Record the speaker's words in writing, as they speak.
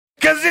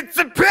'Cause it's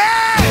a pain,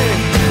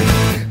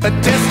 a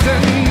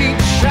destiny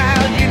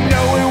child. You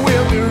know it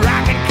will be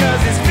rocking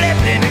 'cause it's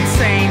flipping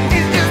insane.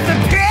 It's just a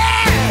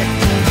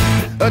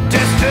pain, a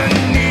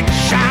destiny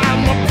child.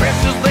 More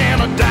precious than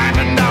a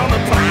diamond on a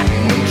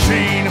platinum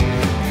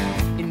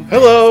chain.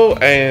 Hello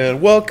and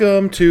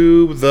welcome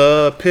to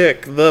The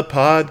Pick, the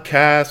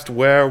podcast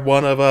where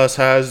one of us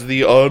has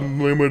the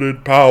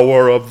unlimited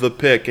power of the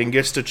pick and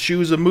gets to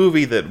choose a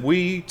movie that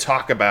we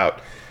talk about.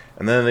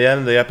 And then at the end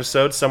of the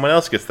episode, someone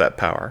else gets that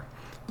power.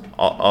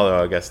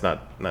 Although I guess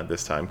not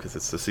this time because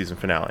it's the season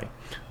finale.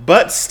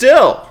 But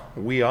still,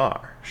 we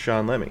are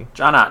Sean Lemmy,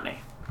 John Otney,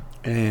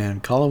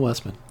 and Colin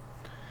Westman.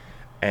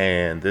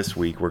 And this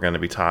week we're going to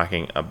be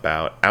talking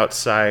about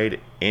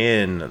Outside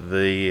In,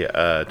 the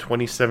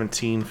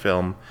 2017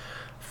 film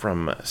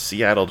from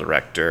Seattle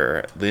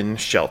director Lynn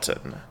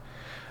Shelton.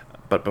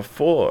 But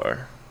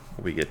before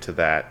we get to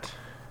that,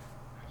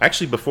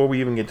 actually before we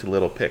even get to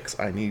Little Picks,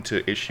 I need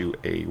to issue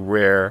a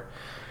rare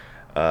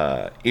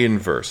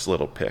inverse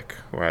Little Pick,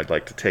 where I'd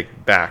like to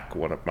take back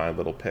one of my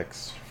Little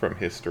Picks from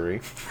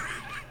history.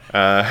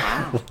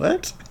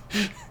 What?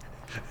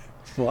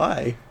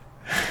 Why?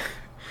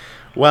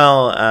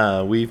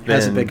 Well, we've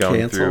been going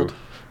canceled? through...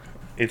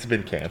 It's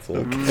been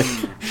canceled.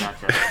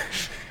 Gotcha.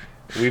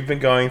 We've been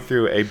going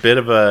through a bit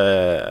of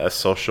a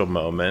social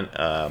moment,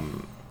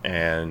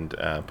 and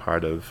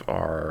part of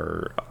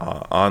our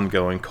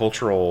ongoing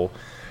cultural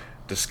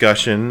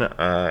discussion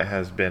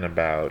has been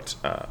about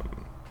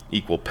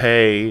equal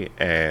pay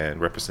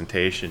and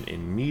representation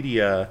in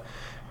media,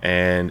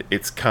 and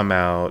it's come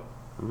out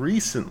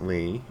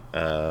recently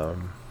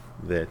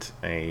that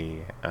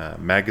a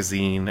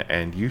magazine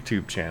and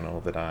YouTube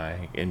channel that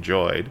I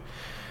enjoyed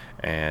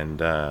and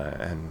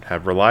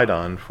have relied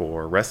on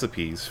for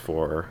recipes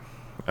for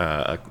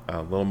a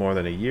little more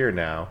than a year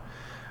now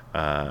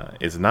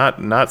is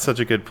not such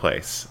a good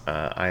place.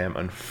 I am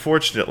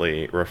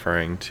unfortunately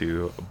referring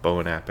to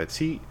Bon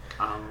Appetit,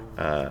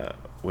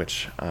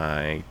 which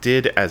I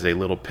did as a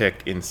little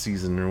pick in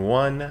season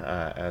 1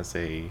 as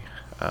a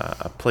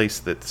place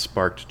that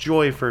sparked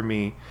joy for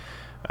me.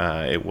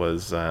 It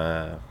was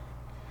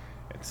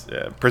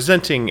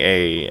presenting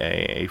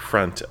a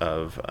front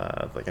of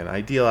like an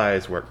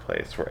idealized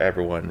workplace where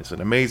everyone is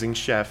an amazing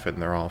chef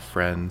and they're all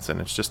friends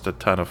and it's just a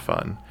ton of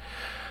fun.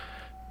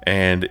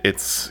 And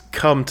it's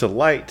come to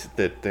light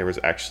that there was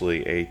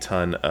actually a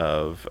ton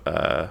of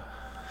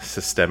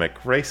systemic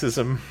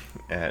racism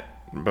at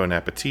Bon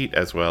Appetit,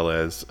 as well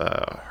as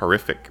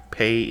horrific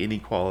pay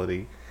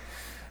inequality.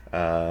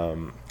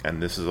 And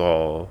this is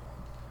all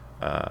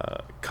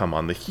come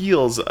on the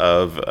heels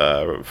of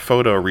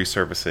photo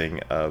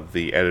resurfacing of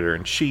the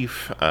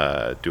editor-in-chief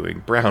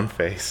doing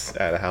brownface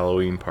at a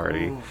Halloween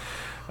party.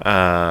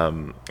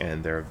 And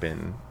there have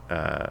been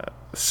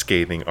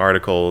scathing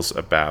articles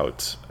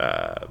about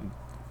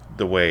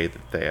the way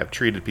that they have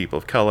treated people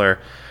of color.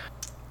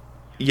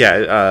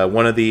 Yeah,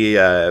 one of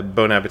the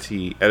Bon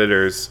Appetit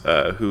editors,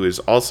 who is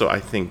also, I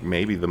think,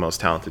 maybe the most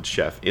talented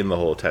chef in the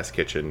whole test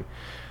kitchen,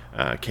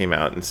 came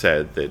out and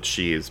said that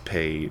she is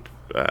paid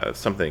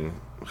something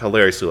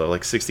hilariously low,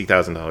 like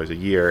 $60,000 a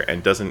year,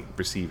 and doesn't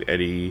receive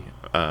any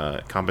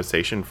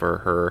compensation for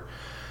her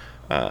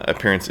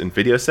appearance in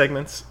video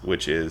segments,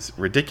 which is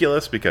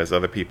ridiculous because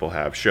other people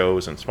have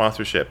shows and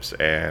sponsorships,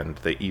 and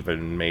they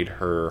even made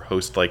her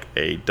host like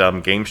a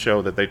dumb game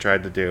show that they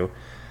tried to do.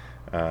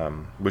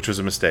 Which was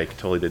a mistake.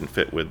 Totally didn't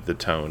fit with the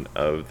tone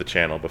of the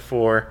channel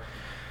before.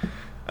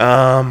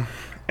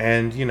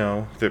 And, you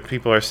know, the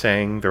people are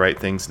saying the right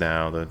things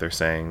now. They're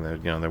saying that,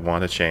 you know, they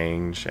want to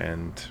change,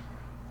 and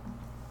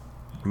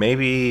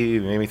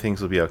maybe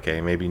things will be okay.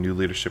 Maybe new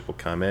leadership will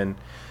come in.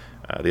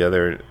 The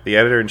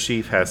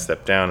editor-in-chief has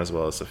stepped down, as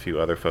well as a few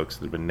other folks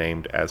that have been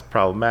named as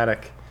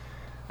problematic.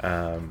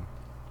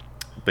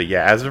 But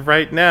yeah, as of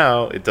right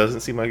now, it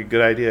doesn't seem like a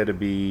good idea to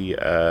be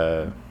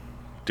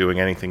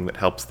doing anything that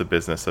helps the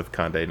business of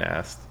Condé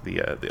Nast,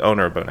 the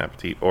owner of Bon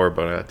Appetit, or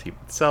Bon Appetit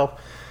itself.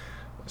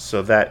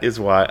 So that is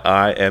why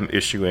I am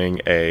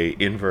issuing a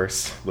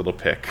inverse little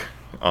pick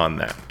on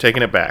that.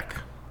 Taking it back.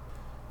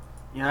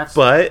 Yeah,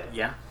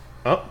 yeah.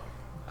 Oh,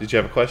 did you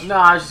have a question? No,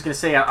 I was just going to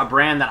say a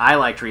brand that I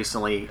liked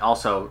recently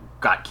also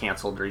got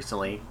canceled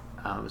recently.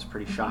 It was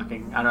pretty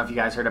shocking. I don't know if you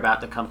guys heard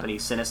about the company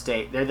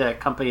Cinestate. They're the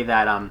company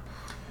that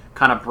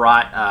kind of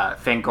brought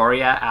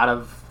Fangoria out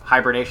of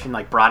hibernation,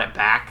 like brought it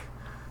back.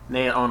 And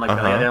they own they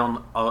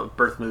own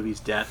Birth Movies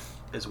Death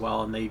as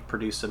well, and they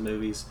produce some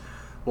movies.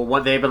 Well,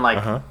 what they've been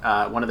like,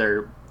 one of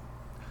their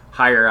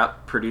higher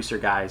up producer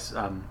guys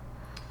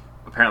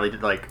apparently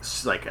did I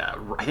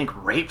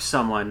think raped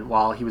someone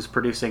while he was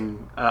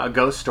producing a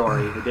Ghost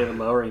Story, the David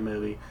Lowery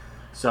movie.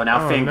 So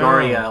now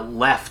Fangoria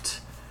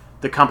left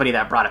the company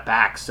that brought it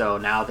back. So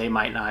now they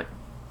might not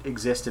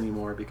exist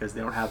anymore because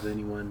they don't have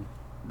anyone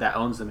that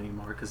owns them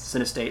anymore. Because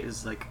Cinestate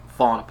is like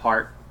falling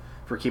apart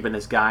for keeping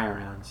this guy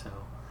around. So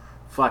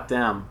fuck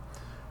them.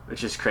 It's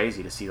just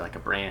crazy to see like a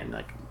brand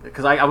like,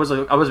 because I was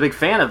a big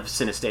fan of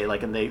Cinestate,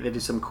 like, and they do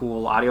some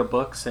cool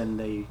audiobooks and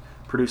they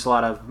produce a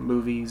lot of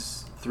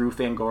movies through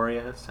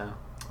Fangoria, so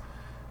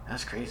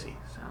that's crazy.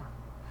 So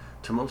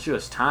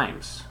tumultuous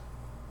times.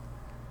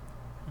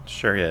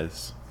 Sure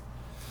is.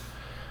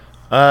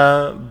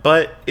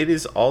 But it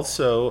is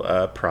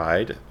also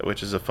Pride,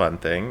 which is a fun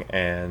thing,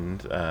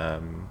 and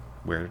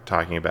we're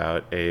talking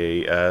about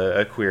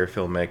a queer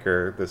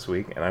filmmaker this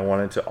week, and I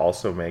wanted to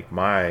also make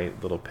my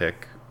little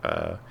pick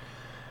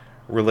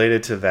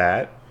related to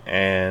that,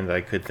 and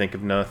I could think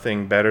of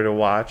nothing better to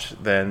watch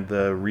than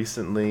the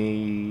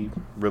recently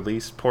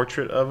released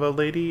Portrait of a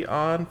Lady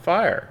on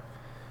Fire.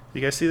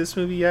 You guys see this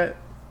movie yet?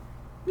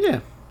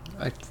 Yeah,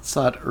 I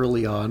saw it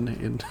early on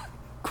in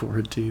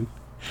quarantine.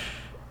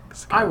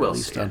 I will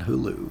released see on it.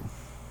 Hulu.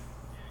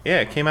 Yeah,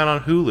 it came out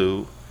on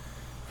Hulu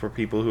for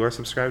people who are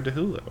subscribed to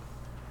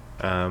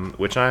Hulu.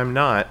 Which I am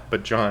not,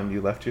 but John, you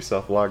left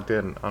yourself logged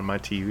in on my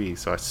TV,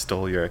 so I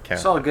stole your account.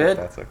 It's all good.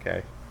 That's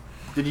okay.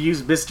 Did you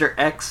use Mr.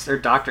 X or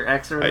Dr.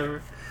 X or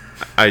whatever?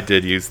 I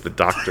did use the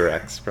Dr.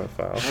 X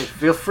profile. Hey,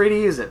 feel free to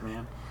use it,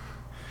 man.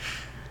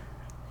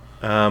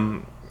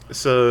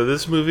 So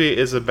this movie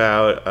is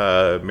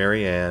about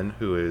Marianne,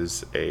 who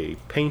is a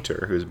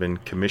painter who's been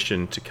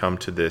commissioned to come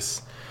to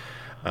this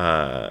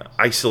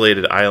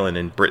isolated island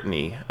in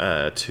Brittany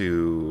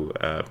to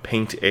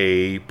paint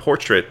a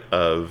portrait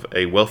of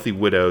a wealthy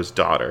widow's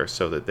daughter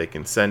so that they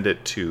can send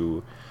it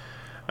to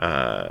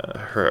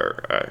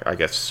her, I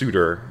guess,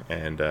 suitor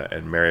and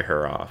marry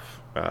her off.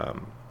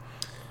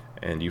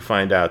 And you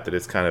find out that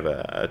it's kind of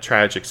a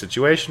tragic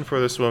situation for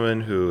this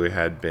woman who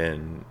had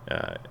been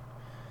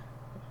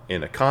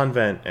in a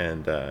convent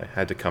and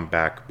had to come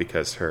back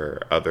because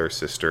her other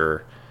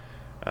sister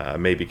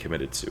maybe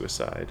committed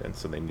suicide, and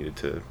so they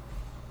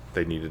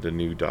needed a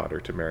new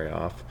daughter to marry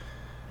off.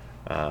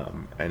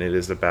 And it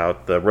is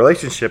about the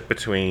relationship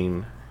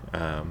between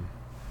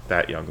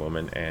that young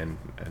woman and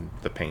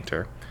the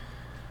painter.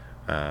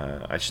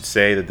 I should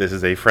say that this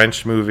is a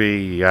French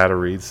movie. You gotta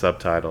read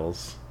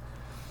subtitles.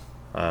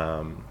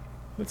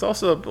 It's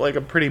also like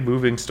a pretty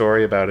moving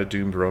story about a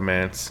doomed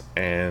romance,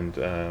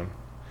 and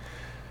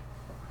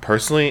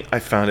personally, I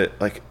found it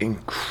like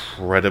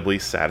incredibly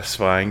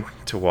satisfying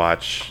to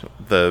watch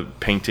the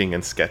painting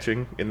and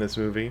sketching in this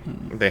movie.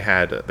 They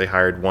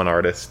hired one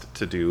artist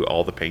to do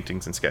all the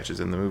paintings and sketches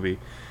in the movie,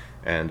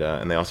 and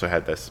they also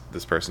had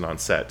this person on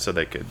set so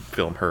they could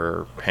film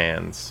her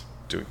hands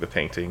doing the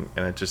painting,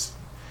 and it's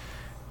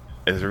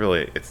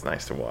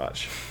nice to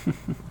watch.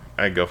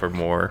 I'd go for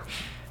more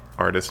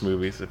artist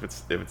movies if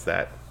it's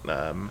that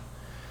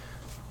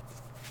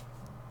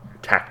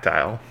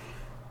tactile.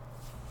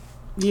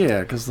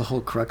 Yeah, because the whole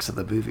crux of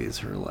the movie is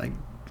her, like,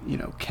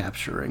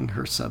 capturing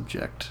her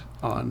subject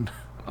on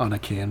a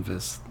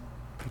canvas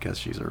because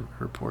she's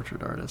her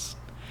portrait artist.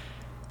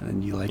 And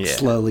then you,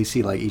 slowly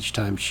see, each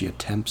time she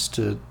attempts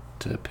to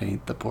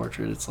paint the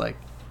portrait, it's like,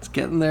 it's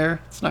getting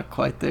there. It's not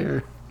quite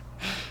there.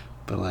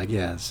 But,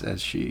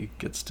 as she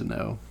gets to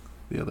know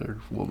the other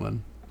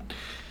woman,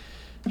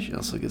 she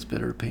also gets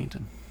better at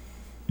painting.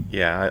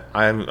 Yeah,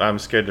 I'm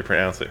scared to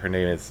pronounce it. Her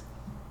name is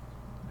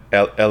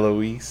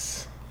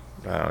Eloise.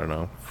 I don't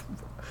know.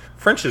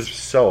 French is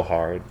so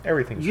hard.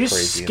 Everything's you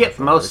crazy. You skip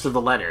most of the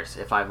letters,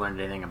 if I've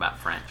learned anything about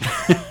French.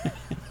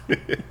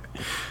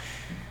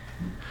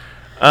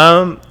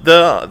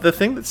 The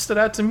thing that stood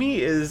out to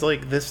me is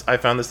this. I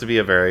found this to be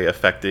a very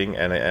affecting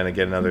and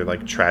again another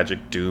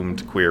tragic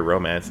doomed queer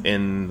romance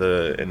in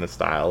the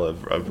style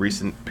of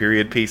recent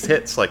period piece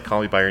hits like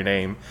Call Me by Your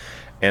Name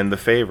and The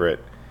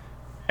Favorite.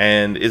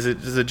 And is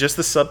it just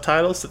the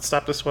subtitles that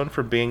stopped this one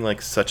from being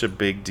such a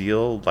big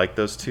deal like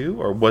those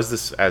two, or was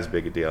this as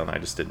big a deal and I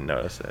just didn't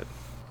notice it?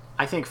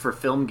 I think for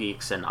film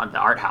geeks and the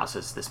art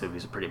houses, this movie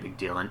is a pretty big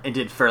deal, and it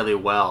did fairly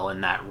well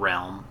in that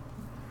realm.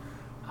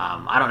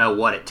 I don't know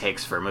what it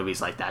takes for movies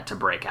like that to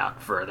break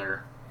out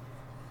further.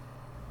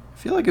 I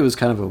feel like it was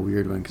kind of a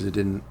weird one because it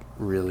didn't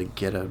really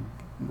get a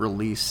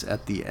release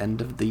at the end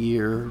of the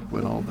year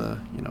when all the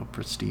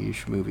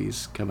prestige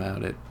movies come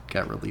out. It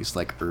got released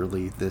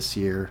early this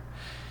year.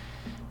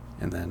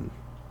 And then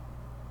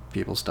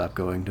people stopped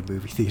going to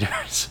movie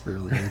theaters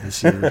earlier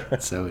this year.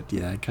 So,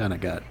 it kind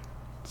of got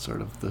sort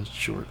of the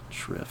short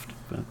shrift.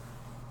 But,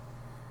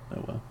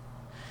 oh well.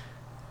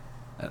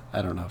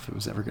 I don't know if it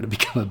was ever going to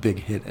become a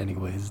big hit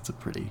anyways. It's a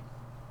pretty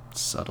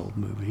subtle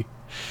movie.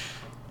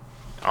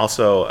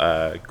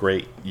 Also,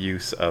 great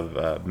use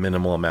of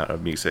minimal amount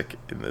of music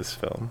in this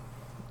film.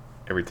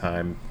 Every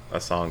time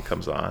a song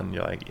comes on,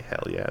 you're like,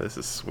 hell yeah, this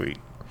is sweet.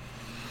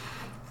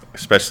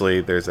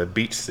 Especially there's a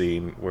beach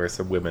scene where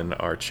some women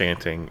are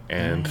chanting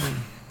and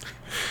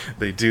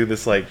they do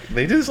this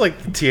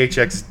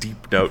THX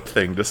deep note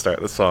thing to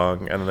start the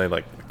song, and then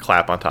they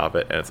clap on top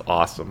of it, and it's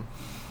awesome.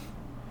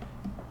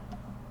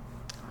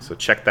 So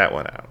check that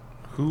one out.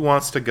 Who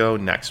wants to go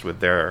next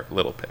with their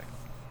little pick?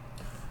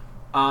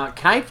 Can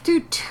I do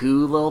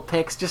 2 little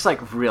picks? Just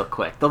real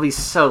quick. They'll be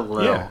so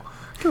little. Yeah.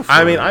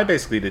 I mean, I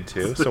basically did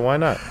 2, so why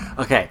not?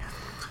 Okay.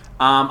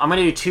 I'm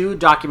going to do 2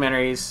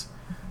 documentaries.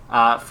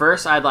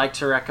 First, I'd like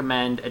to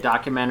recommend a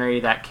documentary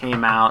that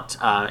came out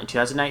in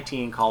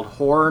 2019 called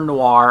Horror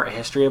Noir, A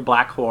History of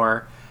Black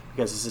Horror,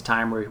 because it's a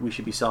time where we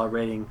should be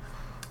celebrating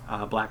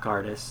black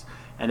artists.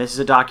 and this is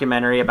a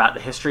documentary about the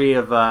history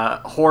of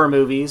horror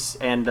movies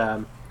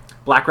and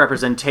black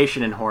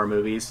representation in horror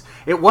movies.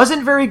 It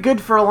wasn't very good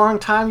for a long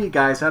time, you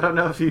guys. I don't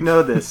know if you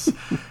know this.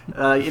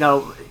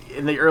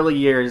 In the early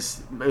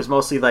years, it was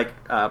mostly like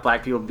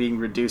black people being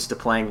reduced to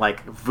playing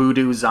like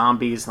voodoo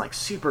zombies and like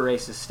super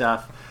racist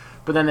stuff.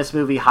 But then this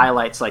movie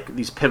highlights like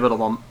these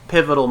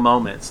pivotal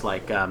moments,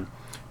 like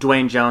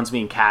Dwayne Jones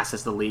being cast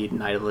as the lead in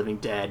Night of the Living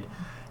Dead,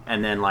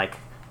 and then like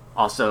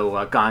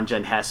also Ganja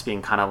and Hess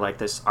being kind of like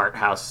this art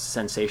house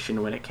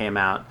sensation when it came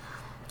out.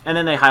 And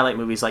then they highlight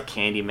movies like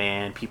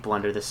Candyman, People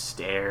Under the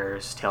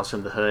Stairs, Tales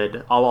from the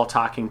Hood, all while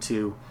talking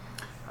to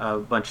a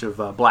bunch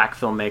of black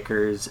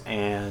filmmakers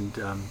and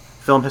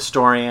film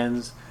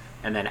historians,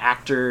 and then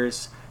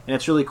actors. And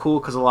it's really cool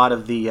because a lot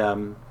of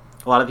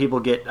people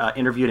get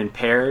interviewed in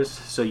pairs.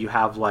 So you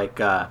have like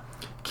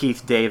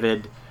Keith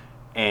David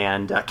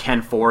and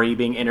Ken Foree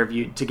being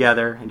interviewed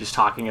together and just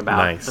talking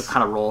about the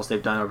kind of roles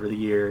they've done over the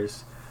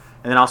years.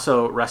 And then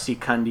also Rusty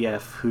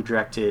Cundieff, who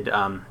directed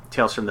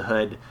Tales from the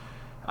Hood,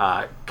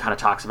 kind of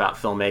talks about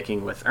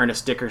filmmaking with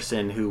Ernest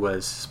Dickerson, who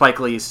was Spike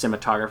Lee's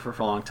cinematographer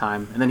for a long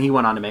time. And then he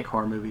went on to make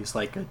horror movies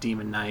like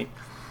Demon Knight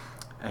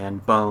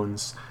and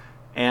Bones.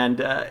 And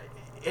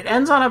it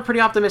ends on a pretty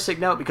optimistic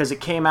note because it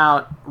came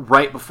out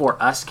right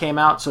before Us came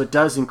out. So it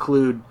does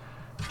include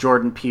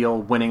Jordan Peele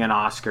winning an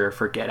Oscar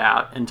for Get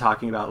Out and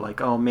talking about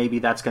like, oh, maybe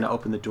that's going to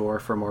open the door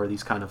for more of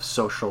these kind of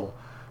social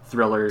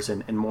thrillers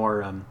and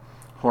more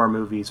horror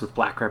movies with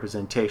black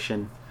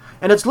representation.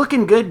 And it's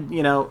looking good,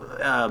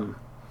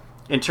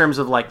 in terms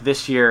of like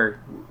this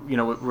year,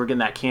 we're getting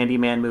that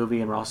Candyman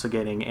movie and we're also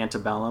getting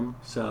Antebellum.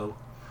 So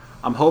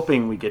I'm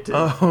hoping we get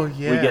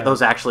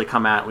those actually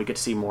come out and we get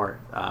to see more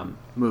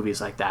movies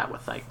like that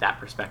with like that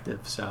perspective.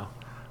 So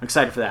I'm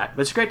excited for that.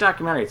 But it's a great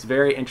documentary. It's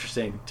very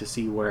interesting to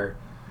see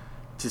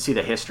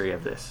the history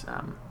of this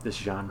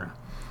genre.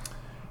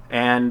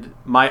 And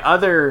my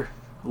other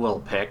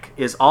little pick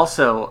is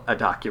also a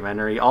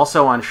documentary,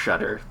 also on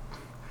Shudder.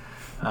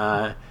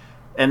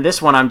 And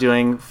this one I'm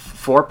doing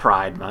for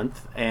Pride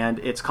Month, and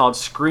it's called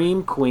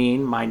Scream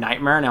Queen, My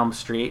Nightmare on Elm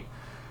Street.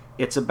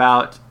 It's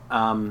about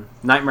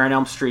Nightmare on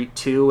Elm Street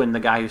 2 and the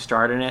guy who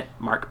starred in it,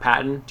 Mark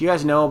Patton. Do you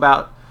guys know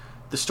about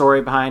the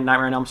story behind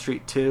Nightmare on Elm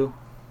Street 2?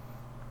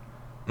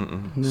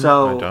 Mm-mm.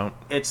 So I don't.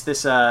 It's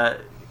this.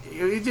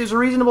 It was a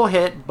reasonable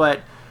hit,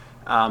 but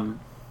around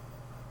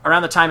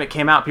the time it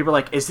came out, people were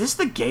like, "Is this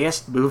the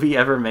gayest movie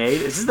ever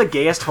made? Is this the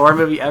gayest horror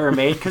movie ever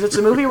made?" Because it's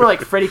a movie where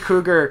like Freddy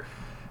Krueger.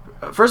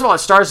 First of all, it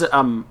stars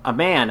a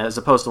man as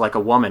opposed to like a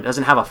woman. It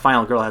doesn't have a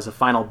final girl; it has a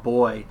final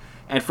boy.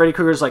 And Freddy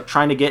Krueger's like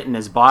trying to get in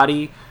his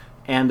body.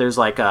 And there's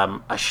like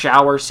a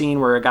shower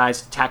scene where a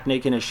guy's tack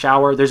naked in his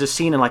shower. There's a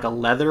scene in like a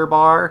leather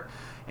bar,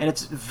 and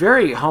it's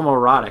very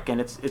homoerotic, and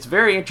it's a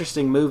very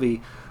interesting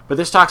movie. But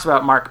this talks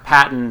about Mark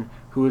Patton,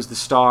 who was the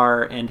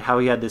star, and how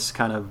he had this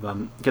kind of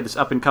this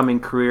up and coming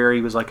career. He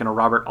was like in a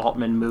Robert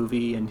Altman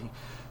movie, and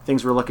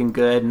things were looking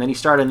good. And then he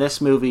starred in this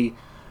movie.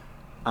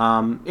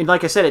 And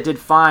like I said, it did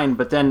fine,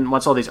 but then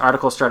once all these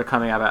articles started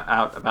coming out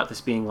about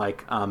this being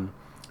like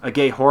a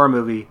gay horror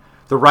movie,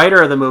 the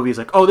writer of the movie is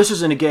like, "Oh, this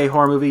isn't a gay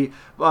horror movie.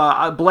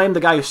 I blame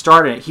the guy who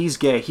starred in it. He's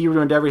gay. He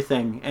ruined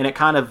everything." And it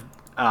kind of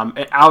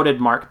it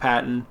outed Mark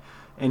Patton,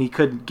 and he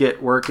couldn't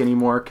get work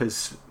anymore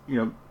because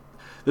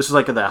this was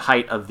like at the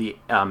height of the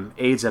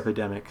AIDS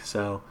epidemic,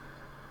 so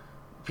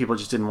people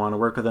just didn't want to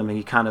work with him, and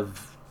he kind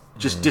of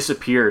just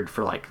disappeared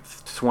for like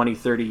 20,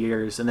 30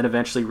 years, and then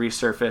eventually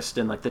resurfaced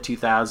in like the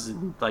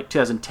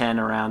 2010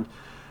 around,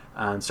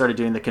 and started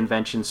doing the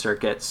convention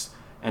circuits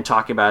and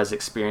talking about his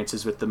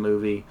experiences with the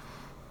movie.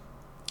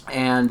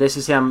 And this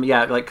is him,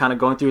 like kind of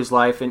going through his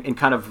life and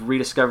kind of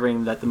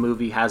rediscovering that the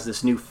movie has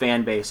this new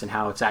fan base and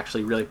how it's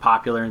actually really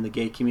popular in the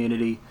gay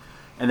community.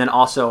 And then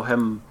also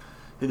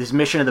his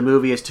mission of the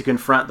movie is to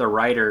confront the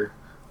writer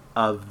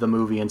of the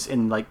movie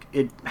and like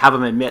have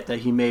him admit that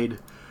he made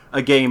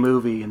a gay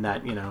movie and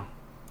that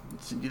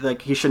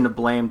like he shouldn't have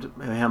blamed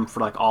him for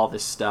like all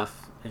this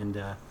stuff. And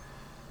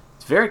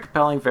it's very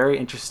compelling, very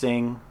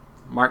interesting.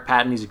 Mark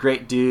Patton, he's a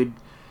great dude.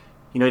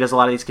 He does a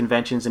lot of these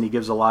conventions and he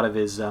gives a lot of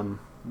his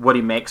what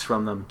he makes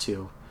from them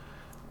to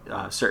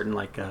certain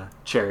like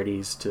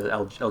charities to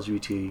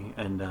LGBT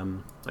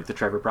and like the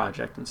Trevor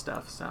Project and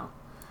stuff. So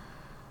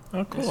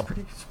oh, cool.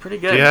 It's pretty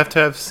good. Do you have to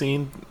have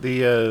seen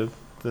the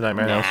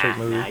Nightmare on Elm Street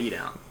movie? Nah, you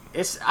don't.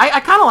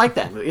 I kind of like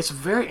that movie. It's a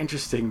very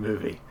interesting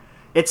movie.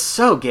 It's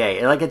so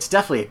gay. Like it's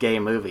definitely a gay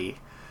movie.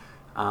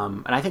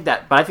 And I think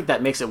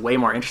that makes it way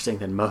more interesting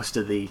than most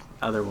of the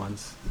other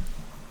ones.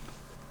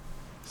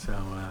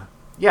 So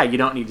you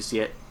don't need to see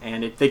it,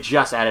 and they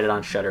just added it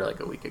on Shudder like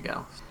a week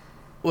ago.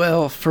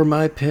 Well, for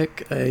my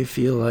pick, I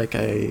feel like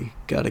I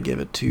gotta give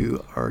it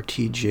to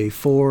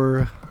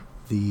RTJ4,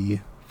 the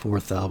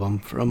fourth album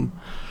from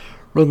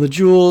Run the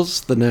Jewels,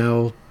 the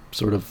now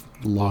sort of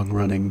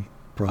long-running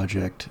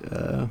project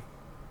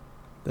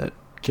that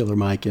Killer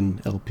Mike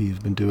and LP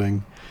have been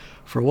doing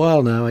for a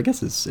while now. I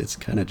guess it's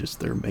kind of just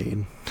their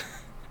main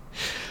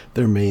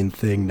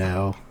thing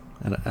now.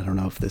 I don't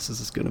know if this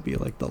is going to be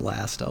like the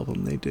last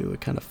album they do.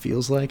 It kind of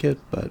feels like it,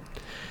 but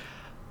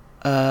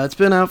It's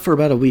been out for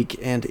about a week,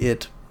 and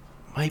it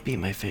might be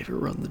my favorite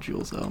Run the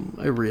Jewels album.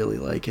 I really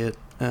like it.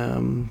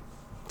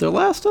 Their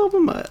last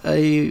album,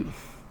 I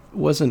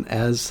wasn't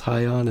as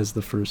high on as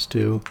the first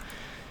two.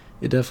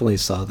 It definitely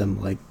saw them,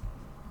 like,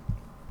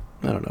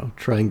 I don't know,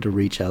 trying to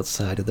reach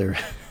outside of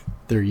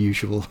their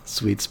usual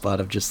sweet spot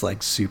of just,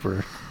 like,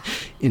 super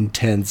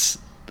intense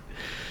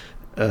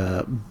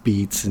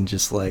beats and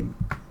just, like,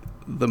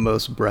 the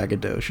most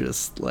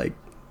braggadocious, like,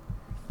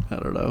 I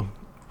don't know,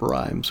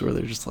 rhymes where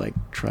they're just, like,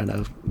 trying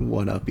to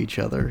one-up each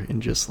other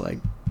and just, like,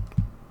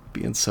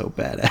 being so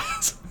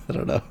badass. I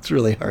don't know. It's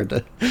really hard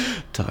to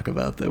talk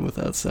about them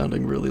without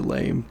sounding really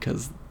lame,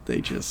 because they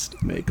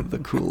just make the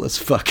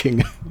coolest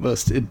fucking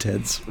most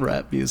intense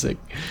rap music.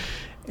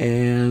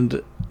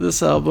 And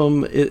this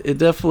album, it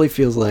definitely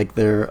feels like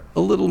they're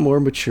a little more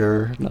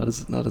mature. Not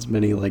as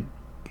many like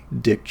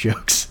dick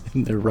jokes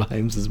in their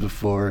rhymes as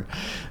before.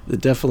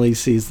 It definitely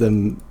sees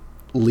them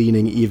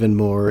leaning even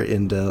more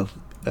into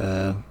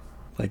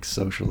like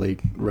socially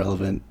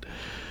relevant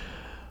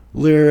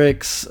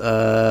lyrics.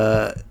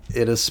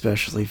 It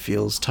especially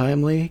feels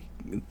timely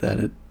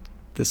that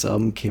this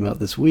album came out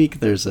this week.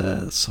 There's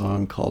a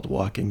song called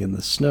Walking in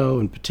the Snow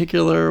in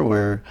particular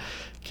where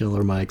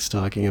Killer Mike's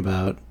talking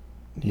about,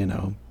 you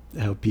know,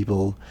 how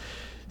people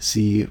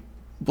see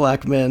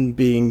black men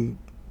being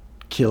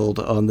killed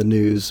on the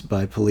news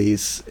by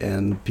police,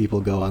 and people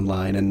go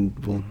online and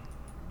will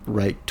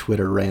write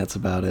Twitter rants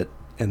about it,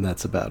 and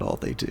that's about all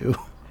they do.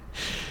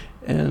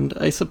 And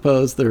I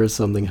suppose there is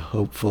something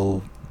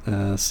hopeful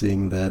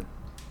seeing that,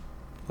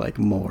 like,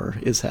 more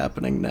is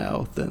happening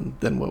now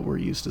than what we're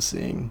used to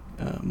seeing.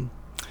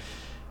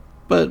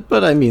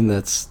 But I mean,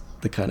 that's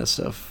the kind of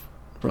stuff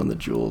Run the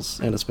Jewels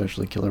and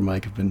especially Killer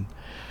Mike have been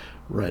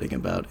writing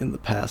about in the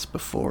past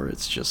before.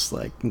 It's just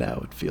like now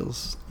it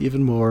feels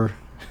even more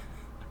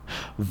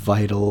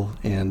vital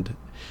and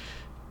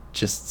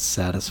just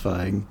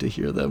satisfying to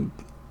hear them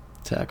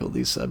tackle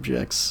these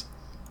subjects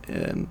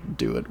and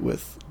do it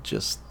with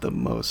just the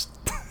most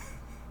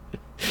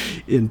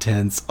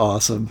intense,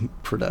 awesome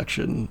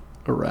production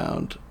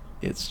around.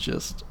 It's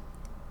just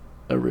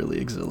a really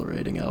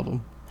exhilarating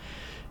album.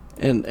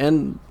 And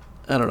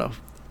I don't know,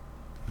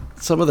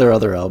 some of their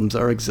other albums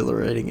are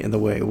exhilarating in the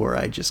way where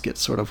I just get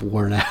sort of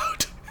worn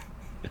out.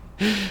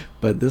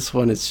 But this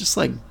one, it's just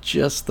like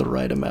just the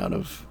right amount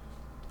of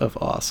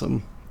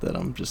awesome that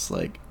I'm just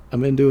like,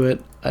 I'm into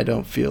it. I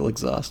don't feel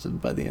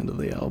exhausted by the end of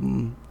the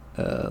album.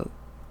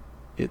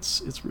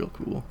 It's real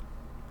cool.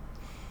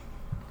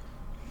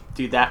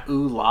 Dude, that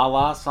Ooh La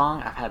La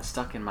song I've had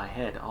stuck in my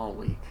head all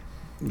week.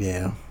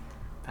 Yeah.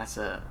 That's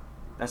an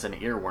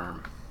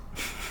earworm.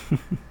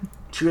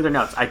 Two other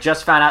notes. I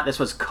just found out this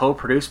was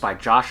co-produced by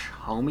Josh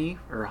Homme,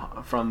 or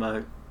from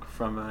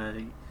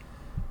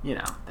you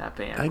know, that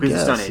band. I Queens of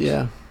guess, Stone Age.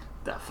 yeah.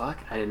 The fuck?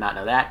 I did not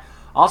know that.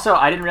 Also,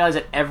 I didn't realize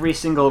that every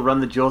single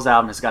Run the Jewels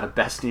album has got a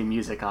Best New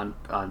Music on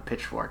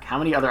Pitchfork. How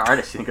many other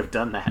artists do you think have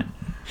done that?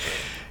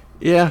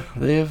 Yeah,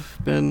 they have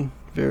been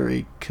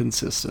very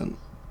consistent.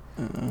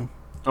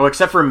 Oh,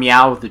 except for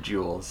Meow the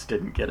Jewels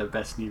didn't get a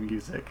Best New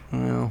Music.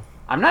 Well,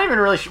 I'm not even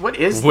really sure. What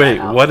is Wait, that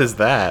album? what is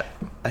that?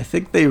 I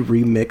think they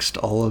remixed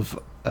all of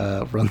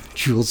Run the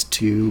Jewels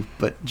 2,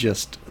 but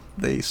just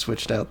they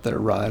switched out their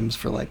rhymes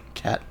for like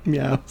cat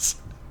meows.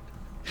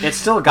 It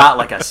still got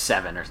like a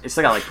 7 or it's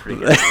still got like pretty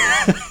good.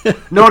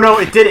 No,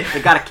 it didn't.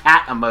 It got a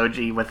cat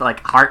emoji with like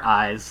heart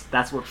eyes.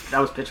 That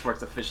was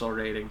Pitchfork's official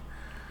rating.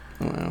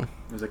 Wow.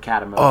 It was a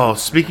cat emoji. Oh,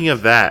 speaking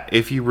of that,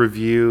 if you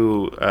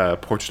review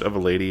Portrait of a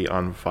Lady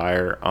on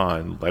Fire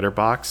on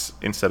Letterboxd,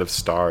 instead of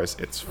stars,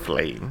 it's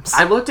flames.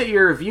 I looked at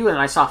your review and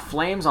I saw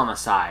flames on the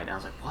side. And I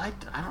was like, what?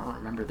 I don't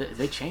remember this. Did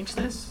they change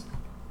this?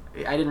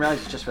 I didn't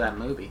realize it's just for that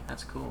movie.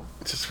 That's cool.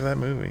 It's just for that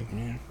movie.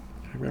 Yeah,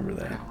 I remember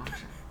that.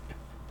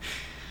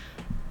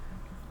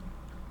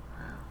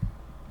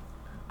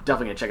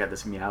 Definitely gonna check out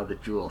this Meow the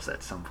Jewels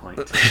at some point.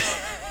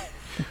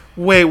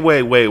 Wait.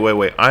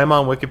 I'm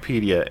on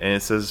Wikipedia, and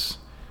it says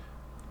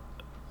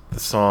the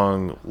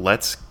song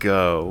Let's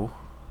Go,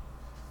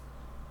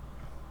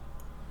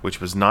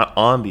 which was not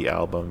on the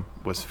album,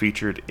 was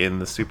featured in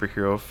the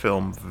superhero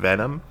film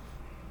Venom,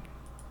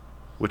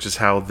 which is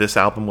how this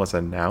album was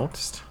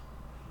announced.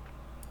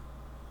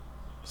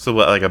 So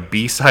what, like a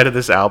B-side of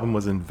this album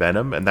was in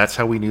Venom, and that's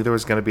how we knew there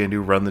was going to be a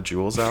new Run the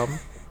Jewels album?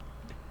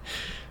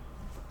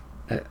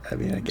 I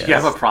mean, I guess. Do you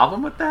have a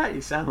problem with that?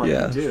 You sound like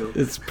Yeah, you do.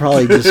 it's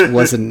probably just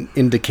was an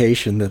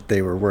indication that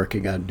they were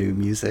working on new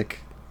music.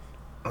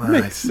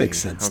 I see. Makes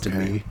sense to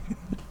Okay.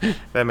 me.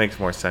 That makes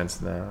more sense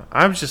now.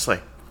 I was just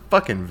like,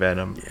 fucking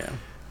Venom. Yeah.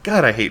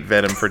 God, I hate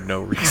Venom for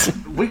no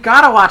reason. We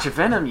gotta watch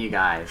Venom, you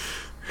guys.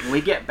 When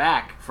we get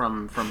back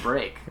from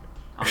break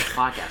on the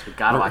podcast, we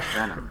gotta watch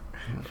Venom.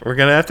 We're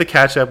going to have to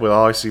catch up with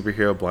all our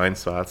superhero blind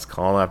spots.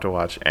 Colin will have to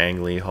watch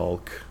Ang Lee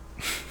Hulk.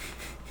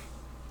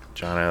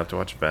 John, I have to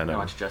watch I Venom.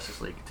 watch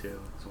Justice League too,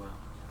 as well.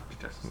 Watch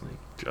Justice League.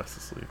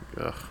 Justice League.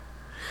 Ugh.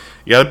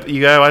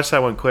 You gotta watch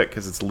that one quick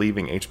because it's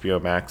leaving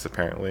HBO Max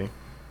apparently.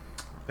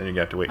 Then you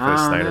have to wait for the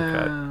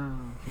Snyder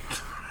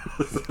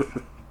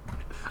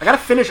cut. I gotta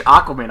finish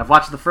Aquaman. I've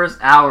watched the first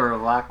hour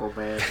of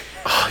Aquaman.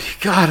 Oh, you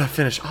gotta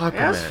finish Aquaman.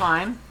 Yeah, it's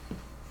fine.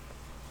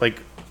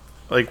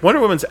 Like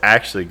Wonder Woman's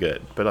actually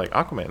good, but like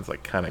Aquaman's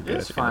like kind of good.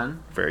 It's fun. In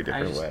a very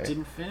different I just way.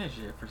 didn't finish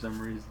it for some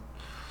reason.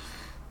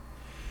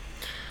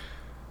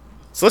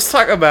 So let's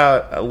talk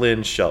about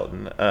Lynn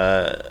Shelton.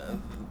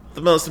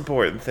 The most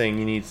important thing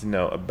you need to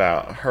know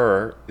about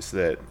her is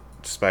that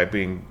despite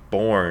being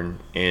born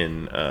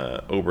in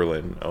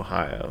Oberlin,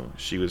 Ohio,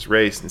 she was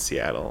raised in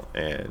Seattle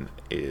and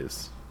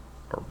is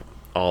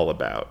all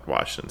about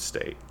Washington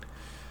State.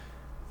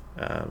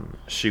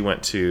 She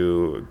went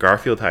to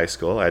Garfield High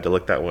School. I had to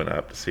look that one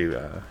up to see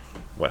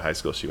what high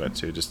school she went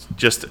to,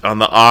 just on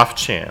the off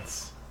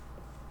chance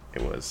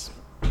it was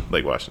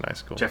Lake Washington High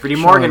School. Jeffrey D.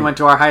 Morgan went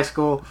to our high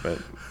school. But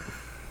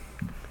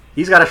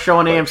he's got a show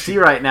on AMC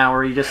right now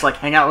where he just like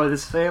hang out with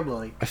his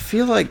family. I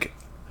feel like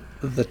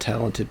the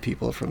talented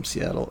people from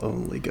Seattle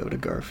only go to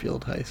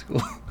Garfield High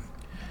School.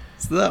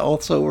 Is that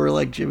also where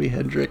like Jimi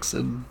Hendrix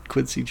and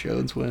Quincy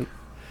Jones went?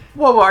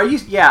 Whoa, are you?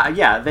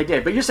 Yeah, they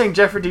did. But you're saying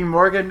Jeffrey D.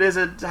 Morgan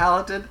isn't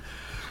talented?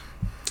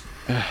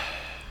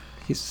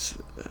 He's.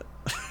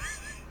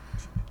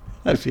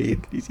 I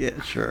mean,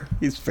 yeah, sure,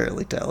 he's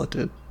fairly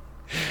talented.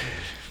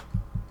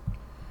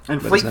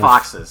 And But Fleet it's not-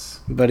 Foxes.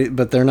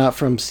 But they're not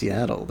from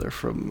Seattle. They're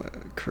from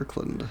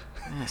Kirkland.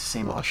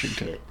 Same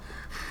Washington. old shit.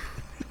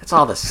 It's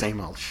all the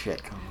same old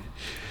shit. Come on.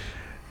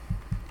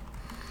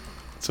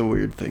 It's a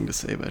weird thing to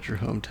say about your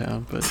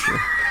hometown, but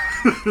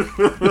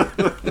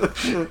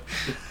sure.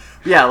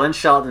 Yeah, Lynn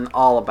Shelton,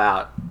 all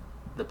about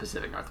the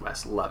Pacific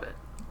Northwest. Love it.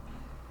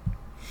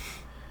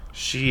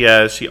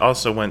 she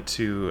also went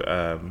to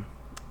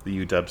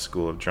the UW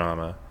School of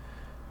Drama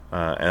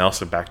and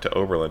also back to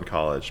Oberlin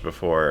College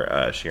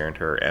before she earned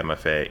her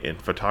MFA in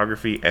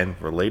photography and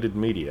related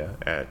media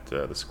at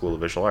the School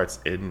of Visual Arts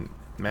in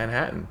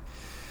Manhattan,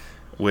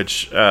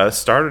 which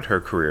started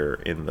her career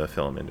in the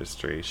film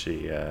industry.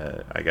 She,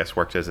 I guess,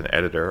 worked as an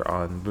editor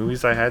on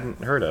movies I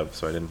hadn't heard of,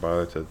 so I didn't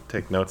bother to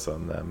take notes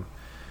on them.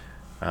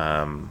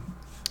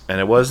 And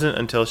it wasn't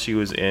until she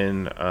was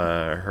in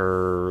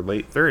her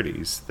late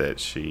 30s that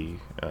she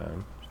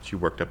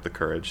worked up the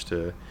courage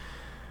to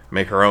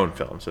make her own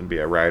films and be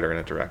a writer and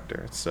a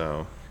director.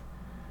 So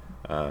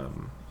I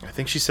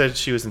think she said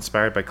she was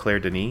inspired by Claire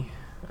Denis.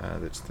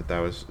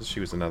 She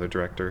was another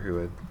director who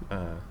had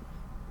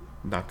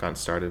not gotten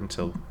started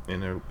until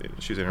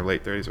she was in her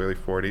late 30s, early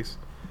 40s.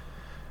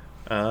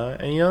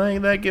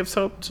 And that gives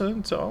hope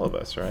to all of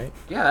us, right?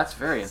 Yeah, that's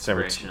very It's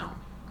never inspirational.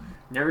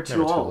 Never too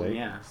never too old, late.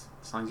 yeah.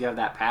 As long as you have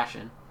that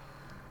passion.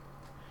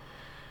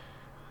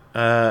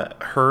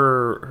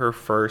 Her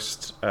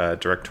first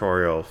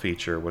directorial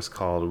feature was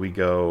called We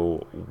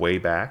Go Way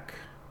Back.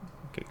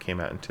 It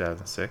came out in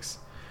 2006.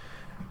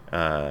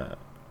 I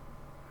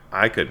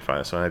couldn't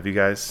find this one. Have you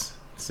guys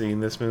seen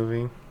this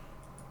movie?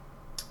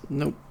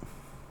 Nope.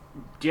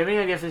 Do you have any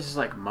idea if this is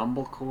like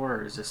mumblecore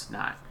or is this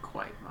not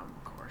quite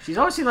mumblecore? She's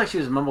always seemed like she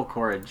was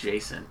mumblecore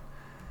adjacent.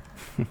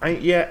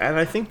 And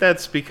I think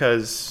that's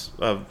because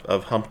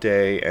of Hump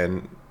Day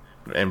and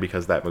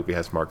because that movie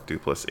has Mark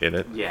Duplass in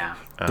it. Yeah.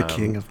 The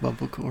king of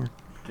mumblecore.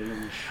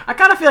 I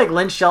kind of feel like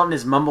Lynn Shelton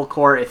is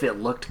mumblecore if it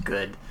looked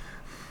good.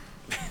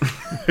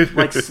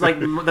 like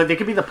they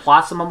could be the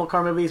plots of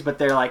mumblecore movies, but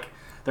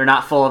they're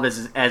not full of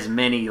as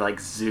many like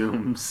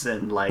zooms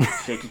and like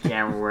shaky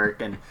camera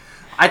work. And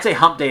I'd say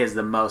Hump Day is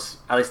the most,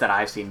 at least that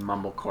I've seen,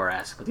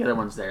 mumblecore-esque. But the other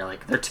ones,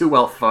 they're too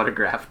well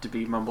photographed to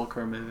be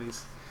mumblecore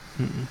movies.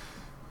 Mm-mm.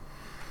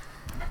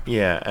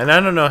 Yeah, and I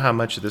don't know how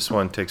much of this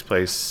one takes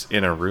place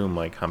in a room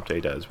like Hump Day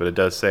does, but it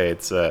does say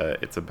it's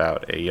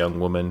about a young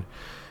woman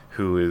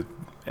who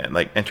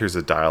enters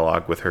a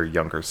dialogue with her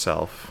younger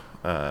self,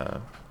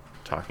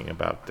 talking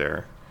about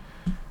their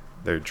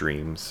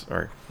dreams,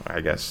 or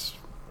I guess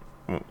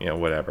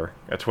whatever.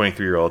 A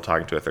 23-year-old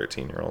talking to a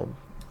 13-year-old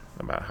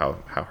about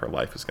how her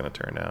life is going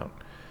to turn out.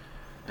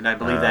 And I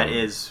believe that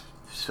is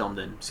filmed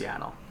in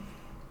Seattle.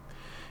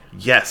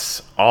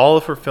 Yes, all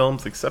of her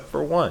films except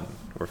for one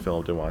were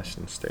filmed in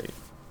Washington State.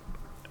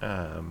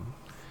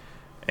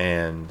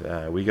 And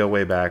We Go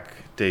Way Back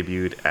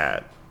debuted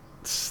at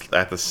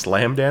the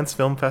Slam Dance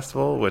Film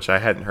Festival, which I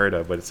hadn't heard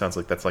of, but it sounds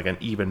like that's like an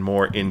even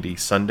more indie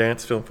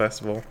Sundance Film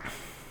Festival.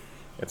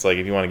 It's like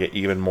if you want to get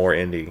even more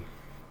indie,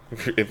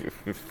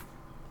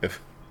 if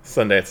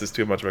Sundance is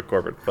too much of a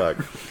corporate fuck,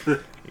 you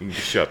can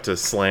just show up to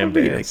Slam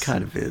Yeah, Dance. it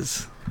kind of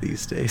is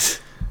these days.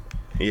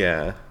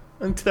 Yeah,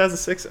 in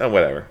 2006,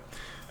 whatever.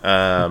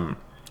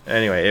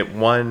 Anyway, it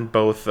won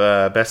both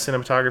Best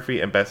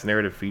Cinematography and Best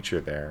Narrative Feature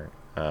there,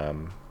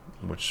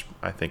 which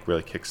I think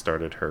really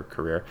kickstarted her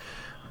career.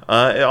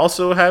 It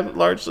also had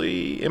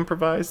largely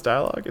improvised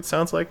dialogue, it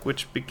sounds like,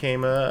 which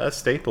became a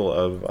staple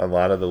of a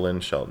lot of the Lynn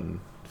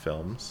Shelton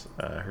films.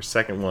 Her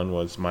second one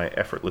was My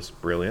Effortless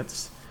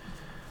Brilliance,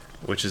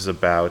 which is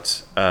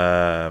about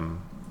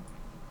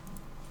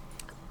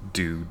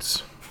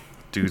dudes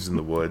in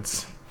the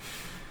woods.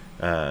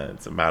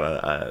 It's about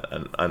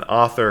an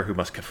author who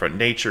must confront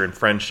nature and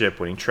friendship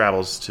when he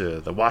travels to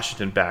the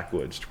Washington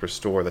backwoods to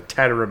restore the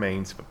tattered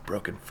remains of a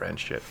broken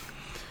friendship.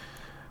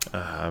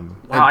 Wow,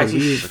 I I see.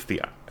 believe- With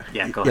the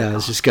Yeah, go ahead. Yeah, I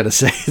was just gonna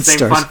say it Same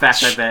stars. fun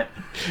fact, I bet.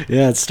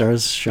 Yeah, it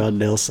stars Sean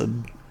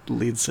Nelson,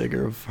 lead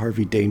singer of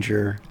Harvey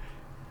Danger,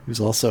 who's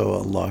also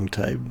a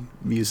longtime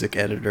music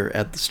editor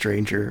at The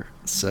Stranger.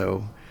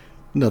 So,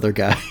 another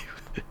guy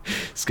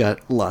who's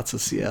got lots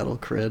of Seattle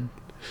cred.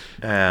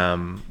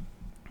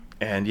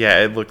 And yeah,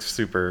 it looks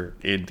super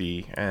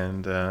indie,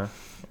 and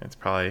it's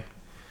probably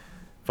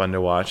fun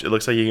to watch. It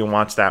looks like you can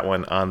watch that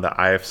one on the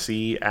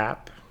IFC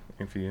app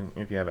if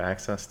you have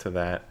access to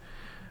that.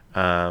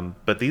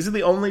 But these are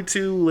the only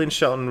two Lynn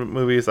Shelton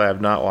movies I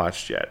have not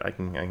watched yet. I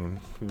can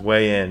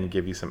weigh in and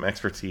give you some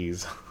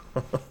expertise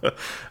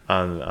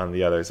on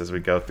the others as we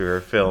go through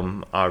her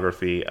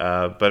filmography.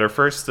 But her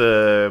first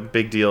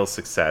big deal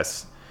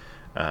success,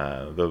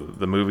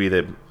 the movie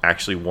that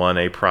actually won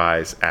a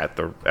prize at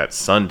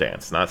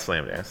Sundance, not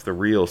Slamdance, the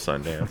real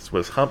Sundance,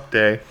 was Hump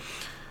Day.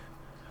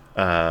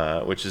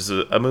 Which is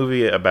a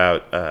movie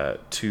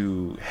about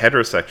two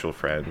heterosexual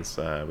friends.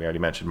 We already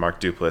mentioned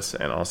Mark Duplass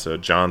and also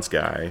John's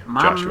guy,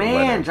 My Joshua man,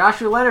 Leonard.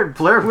 Joshua Leonard,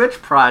 Blair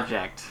Witch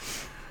Project.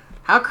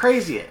 How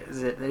crazy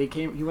is it that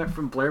he went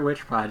from Blair Witch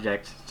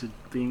Project to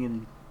being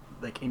in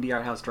like indie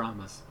art house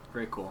dramas?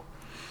 Very cool.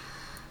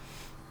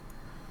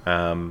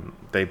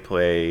 They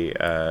play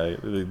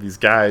these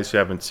guys who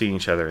haven't seen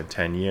each other in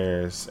 10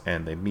 years,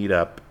 and they meet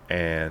up,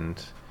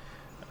 and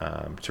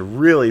to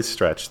really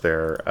stretch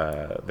their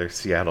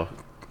Seattle,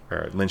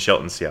 or Lynn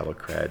Shelton Seattle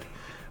cred,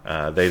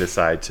 they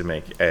decide to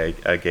make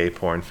a gay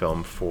porn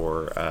film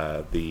for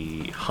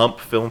the Hump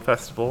Film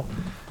Festival,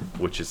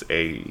 which is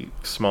a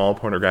small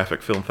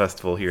pornographic film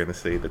festival here in the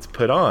city that's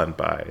put on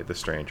by The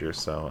Stranger.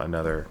 So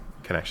another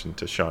connection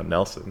to Sean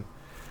Nelson.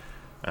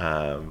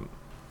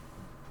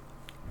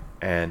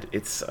 And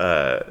it's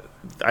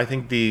I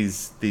think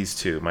these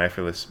two, My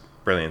Effortless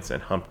Brilliance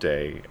and Hump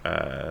Day,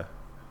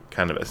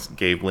 kind of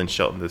gave Lynn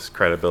Shelton this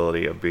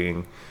credibility of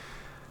being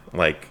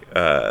like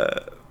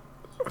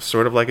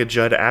sort of like a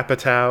Judd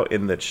Apatow,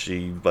 in that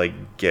she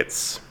like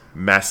gets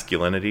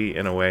masculinity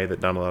in a way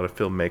that not a lot of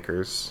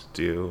filmmakers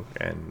do,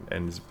 and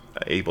is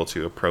able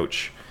to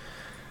approach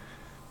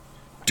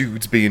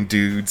dudes being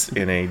dudes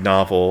in a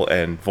novel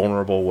and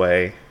vulnerable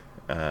way.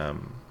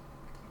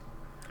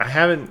 I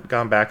haven't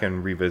gone back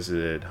and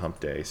revisited Hump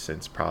Day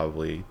since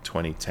probably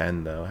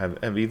 2010, though.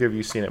 Have either of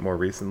you seen it more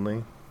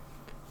recently?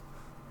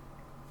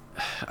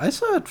 I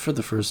saw it for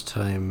the first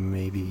time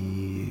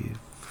maybe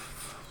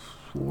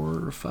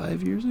 4 or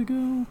 5 years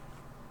ago.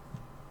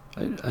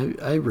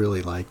 I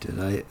really liked it.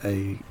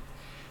 I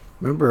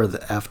remember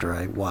after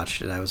I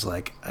watched it, I was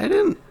like, I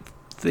didn't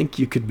think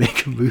you could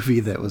make a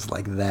movie that was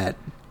like that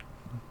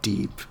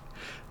deep,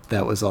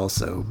 that was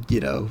also,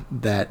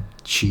 that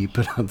cheap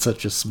and on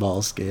such a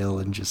small scale,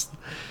 and just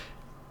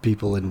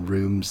people in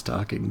rooms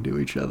talking to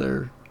each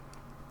other.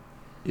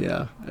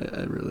 Yeah,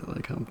 I really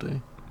like Hump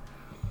Day.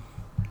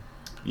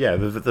 Yeah,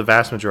 the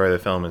vast majority of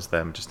the film is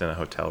them just in a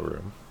hotel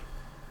room.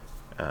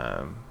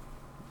 But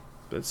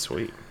it's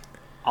sweet.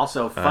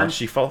 Also, I was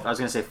going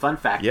to say, fun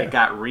fact, Yeah. It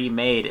got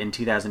remade in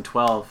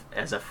 2012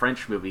 as a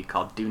French movie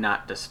called Do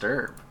Not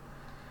Disturb,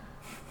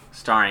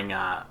 starring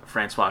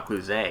Francois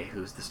Cluzet,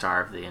 who's the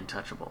star of The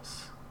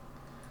Untouchables.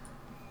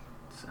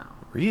 So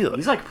Really?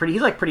 he's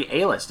pretty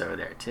A-list over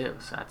there too.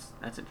 So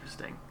that's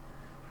interesting.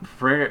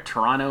 For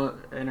Toronto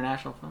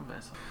International Film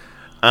Festival.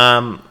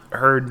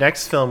 Her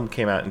next film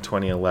came out in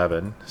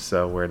 2011,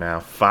 so we're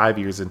now 5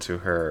 years into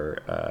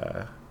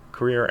her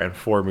career and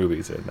 4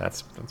 movies in.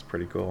 That's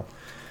pretty cool.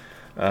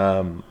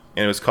 And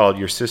it was called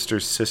Your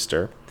Sister's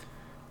Sister.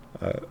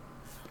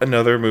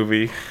 Another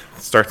movie,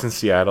 starts in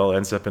Seattle,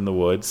 ends up in the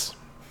woods.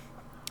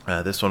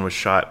 This one was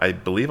shot, I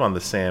believe, on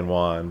the San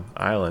Juan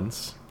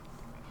Islands.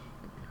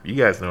 You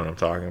guys know what I'm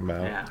talking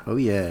about. Yeah. Oh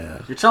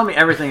yeah. You're telling me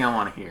everything I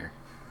want to hear.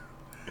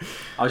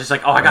 I was just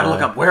like, I gotta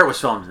look up where it was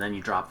filmed, and then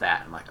you drop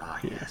that. I'm like,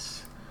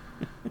 yes.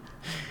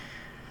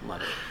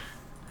 Love it.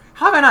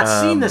 How have I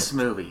not seen this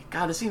movie?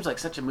 God, this seems like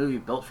such a movie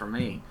built for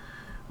me.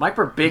 Mike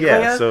Birbiglia?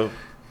 Yeah, so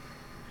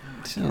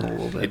Seen it a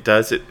little bit. it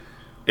does it.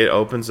 It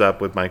opens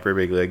up with Mike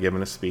Birbiglia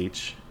giving a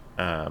speech,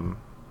 and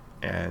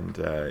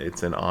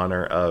it's in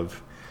honor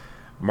of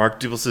Mark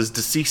Duplass's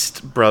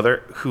deceased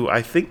brother, who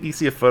I think you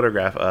see a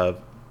photograph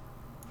of,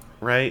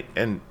 right?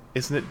 And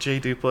isn't it Jay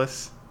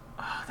Duplass?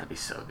 Oh, that'd be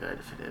so good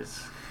if it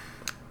is.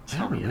 I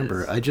Tell don't me it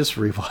remember. is. I just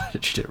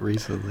rewatched it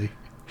recently.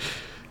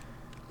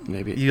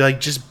 Maybe. You like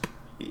just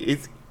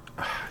it's.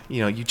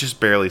 You just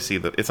barely see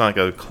it's not like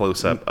a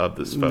close up of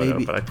this photo,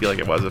 Maybe- but I feel like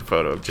it was a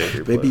photo of Jay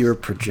Duplass. Maybe you were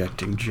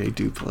projecting Jay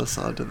Duplass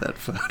onto that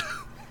photo.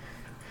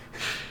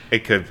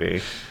 It could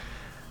be.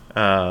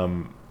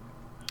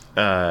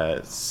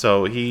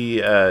 So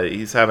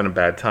he's having a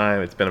bad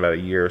time. It's been about a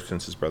year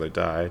since his brother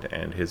died,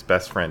 and his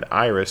best friend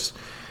Iris,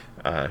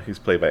 who's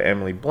played by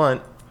Emily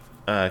Blunt,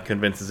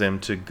 convinces him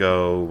to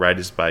go ride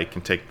his bike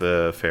and take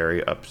the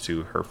ferry up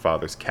to her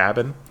father's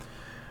cabin,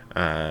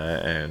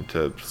 and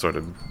to sort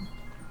of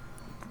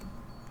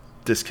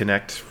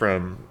disconnect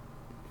from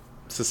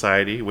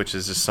society, which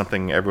is just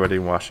something everybody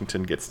in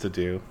Washington gets to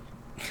do.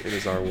 It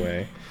is our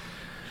way.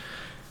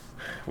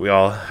 We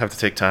all have to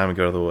take time and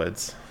go to the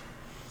woods.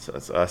 So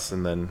it's us,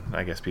 and then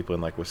I guess people in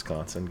like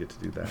Wisconsin get to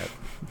do that,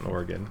 in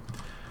Oregon.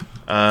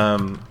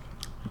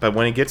 But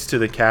when he gets to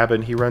the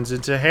cabin, he runs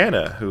into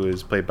Hannah, who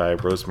is played by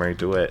Rosemary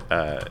DeWitt.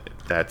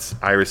 That's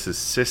Iris's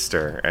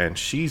sister, and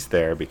she's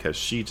there because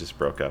she just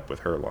broke up with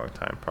her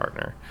longtime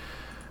partner.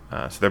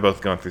 So they're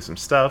both going through some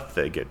stuff.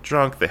 They get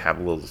drunk. They have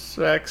a little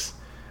sex.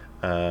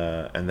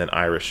 And then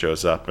Iris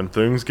shows up, and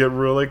things get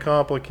really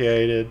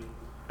complicated.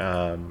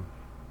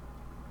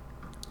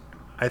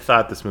 I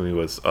thought this movie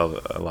was a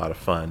lot of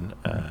fun,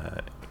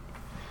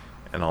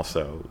 and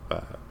also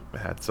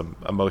had some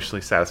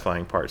emotionally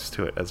satisfying parts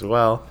to it as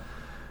well.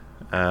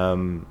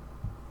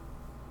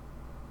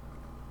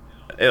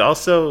 It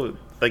also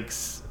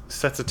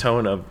sets a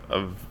tone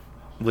of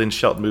Lynn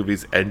Shelton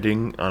movies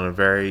ending on a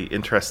very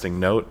interesting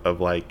note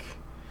of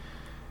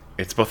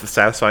it's both a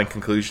satisfying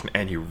conclusion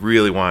and you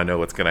really want to know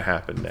what's going to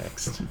happen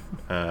next,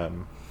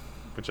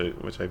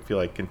 which I feel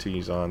like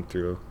continues on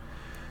through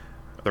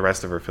the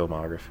rest of her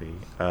filmography.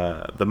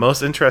 The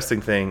most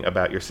interesting thing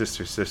about Your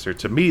Sister's Sister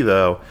to me,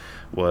 though,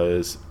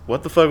 was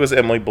what the fuck was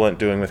Emily Blunt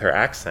doing with her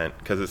accent?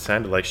 Because it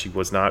sounded like she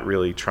was not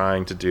really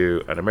trying to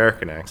do an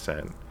American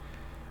accent.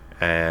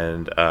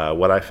 And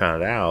what I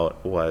found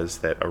out was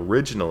that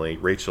originally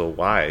Rachel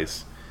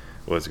Weisz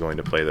was going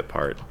to play the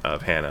part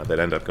of Hannah that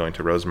ended up going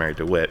to Rosemary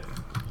DeWitt,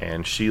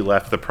 and she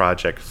left the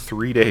project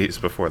 3 days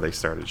before they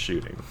started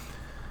shooting.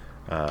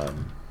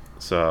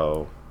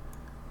 So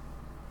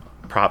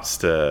props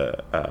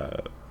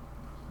to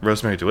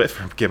Rosemary DeWitt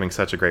for giving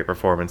such a great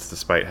performance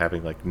despite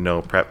having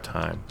no prep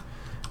time.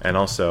 And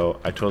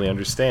also, I totally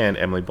understand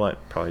Emily Blunt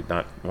probably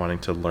not wanting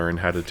to learn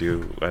how to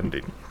do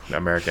an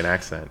American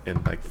accent in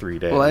 3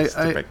 days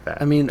to make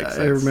that. I mean, make sense.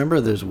 I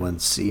remember there's one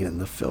scene in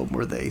the film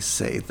where they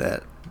say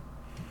that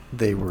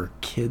they were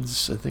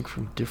kids, I think,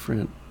 from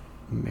different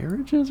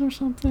marriages or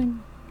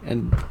something.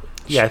 And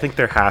yeah, I think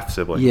they're half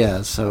siblings.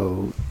 Yeah,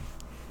 so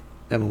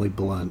Emily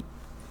Blunt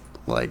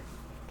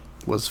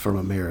was from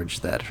a marriage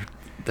that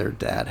their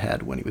dad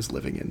had when he was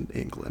living in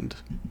England.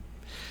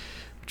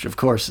 Which, of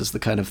course, is the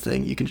kind of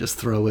thing you can just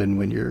throw in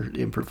when you're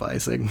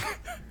improvising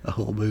a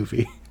whole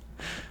movie.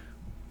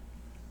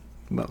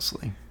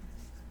 Mostly.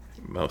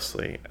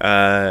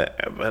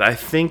 But I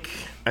think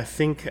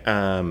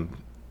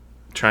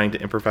trying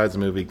to improvise a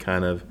movie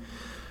kind of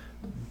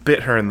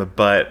bit her in the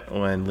butt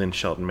when Lynn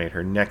Shelton made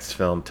her next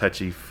film,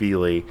 Touchy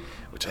Feely,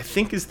 which I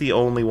think is the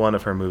only one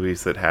of her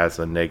movies that has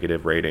a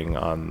negative rating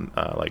on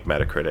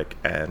Metacritic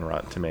and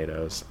Rotten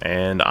Tomatoes.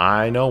 And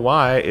I know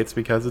why. It's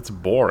because it's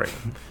boring.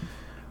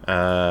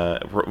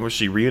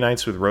 She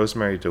reunites with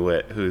Rosemary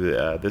DeWitt, who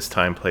this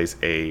time plays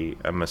a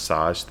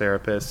massage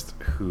therapist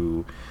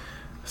who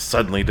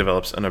suddenly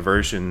develops an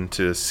aversion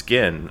to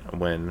skin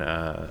when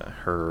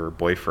her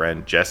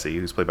boyfriend Jesse,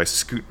 who's played by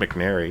Scoot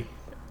McNairy,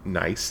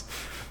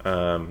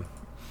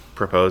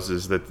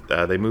 proposes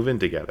that they move in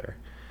together.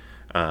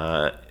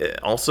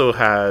 It also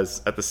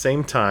has, at the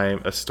same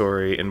time, a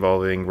story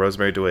involving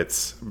Rosemary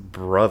DeWitt's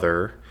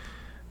brother,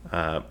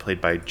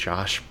 played by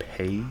Josh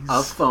Pays.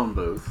 Of Phone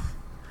Booth.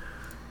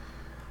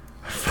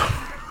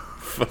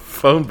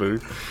 Phone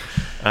Booth.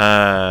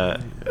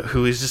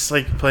 Who is just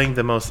playing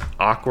the most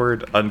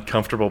awkward,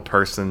 uncomfortable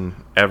person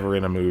ever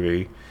in a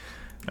movie,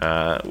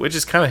 which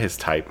is kind of his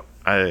type.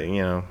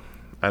 I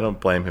don't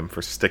blame him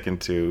for sticking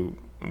to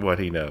what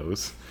he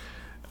knows.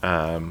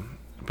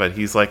 But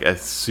he's a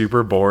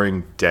super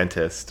boring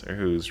dentist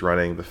who's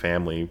running the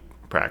family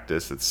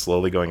practice that's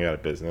slowly going out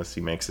of business.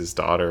 He makes his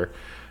daughter,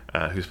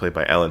 who's played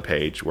by Ellen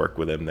Page, work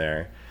with him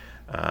there.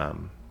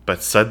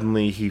 But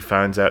suddenly he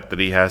finds out that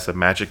he has a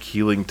magic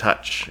healing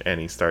touch, and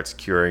he starts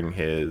curing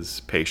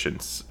his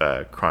patients'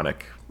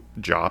 chronic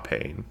jaw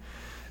pain.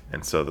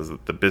 And so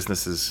the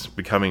business is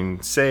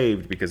becoming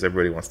saved because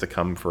everybody wants to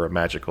come for a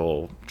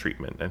magical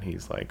treatment. And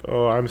he's like,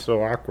 "Oh, I'm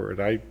so awkward.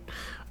 I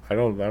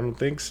don't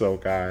think so,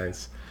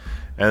 guys."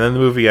 And then the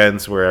movie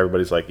ends where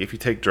everybody's like, "If you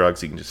take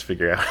drugs, you can just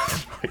figure out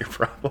all your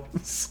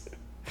problems."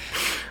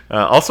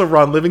 Also,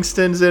 Ron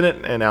Livingston's in it,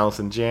 and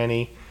Allison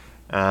Janney.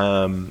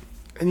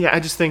 And yeah,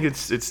 I just think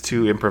it's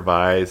too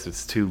improvised.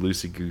 It's too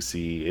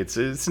loosey-goosey. It's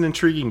an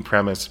intriguing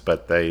premise,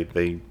 but they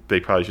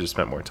probably should have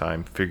spent more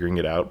time figuring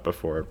it out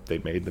before they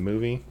made the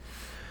movie.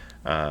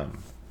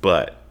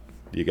 But,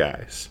 you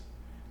guys,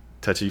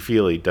 Touchy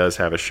Feely does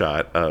have a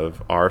shot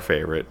of our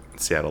favorite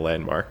Seattle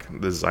landmark,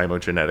 the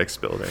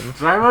Zymogenetics building.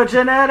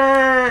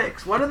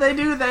 Zymogenetics! What do they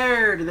do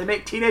there? Do they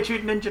make Teenage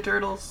Mutant Ninja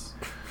Turtles?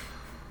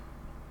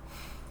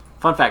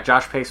 Fun fact,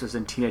 Josh Pace was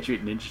in Teenage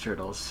Mutant Ninja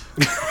Turtles.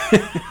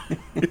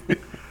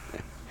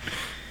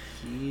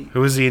 Who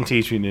was he in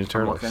Teenage Mutant Ninja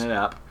Turtles? I'm looking it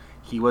up.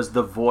 He was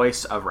the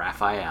voice of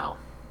Raphael.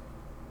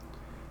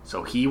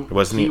 So he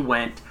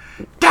went,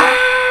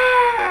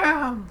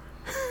 damn!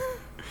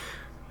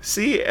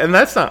 See, and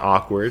that's not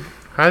awkward.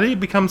 How did he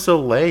become so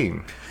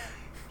lame?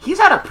 He's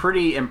had a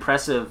pretty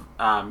impressive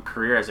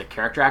career as a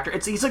character actor.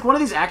 He's one of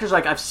these actors,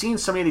 I've seen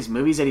so many of these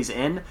movies that he's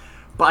in,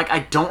 but I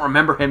don't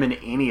remember him in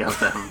any of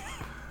them.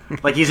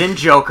 He's in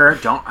Joker.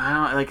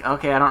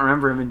 I don't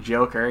remember him in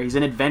Joker. He's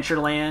in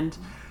Adventureland,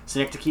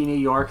 Synecdoche, New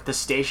York, The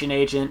Station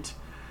Agent.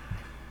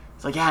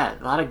 It's like, yeah,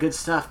 a lot of good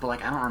stuff, but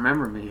like I don't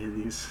remember many of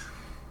these.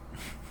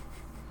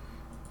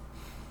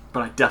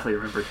 But I definitely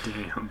remember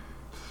Damn.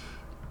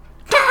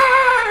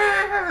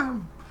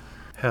 Damn!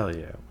 Hell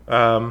yeah.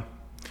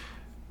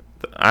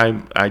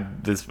 I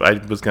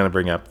was gonna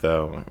bring up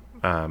though.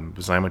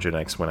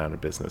 Zymogenetics went out of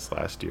business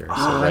last year,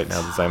 so right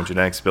now the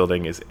Zymogenetics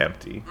building is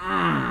empty,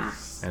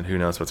 and who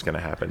knows what's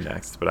gonna happen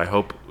next. But I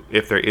hope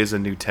if there is a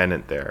new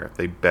tenant there,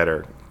 they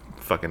better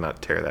fucking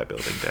not tear that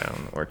building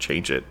down or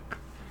change it.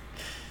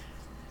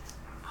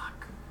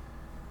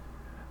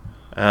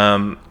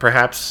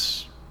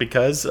 Perhaps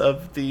because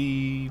of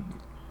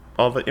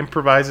all the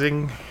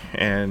improvising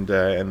and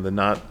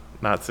the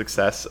not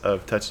success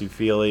of Touchy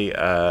Feely,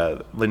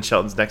 Lynn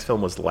Shelton's next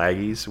film was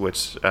Laggies,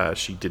 which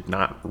she did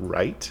not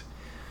write.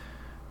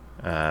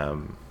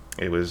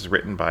 It was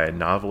written by a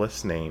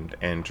novelist named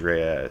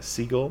Andrea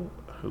Siegel,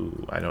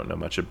 who I don't know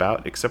much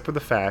about, except for the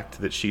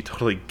fact that she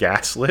totally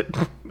gaslit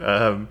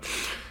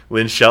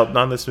Lynn Shelton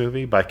on this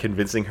movie by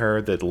convincing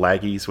her that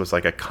laggies was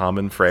like a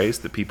common phrase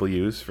that people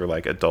use for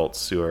like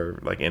adults who are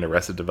like in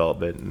Arrested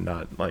Development and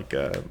not like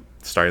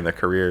starting their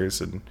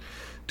careers and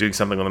doing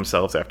something with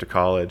themselves after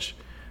college.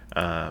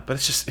 But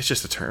it's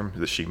just a term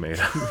that she made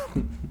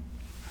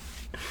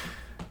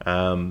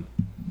up.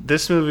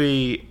 This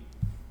movie,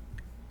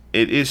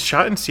 it is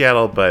shot in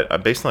Seattle,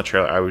 but based on the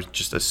trailer, I was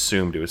just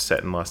assumed it was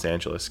set in Los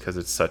Angeles because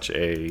it's such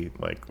a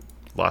like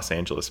Los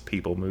Angeles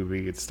people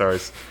movie. It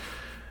stars,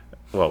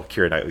 well,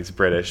 Keira Knightley's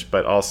British,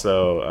 but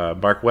also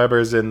Mark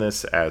Webber's in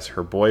this as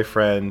her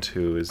boyfriend,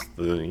 who is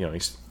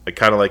he's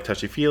kind of like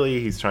Touchy Feely.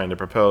 He's trying to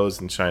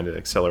propose and trying to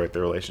accelerate the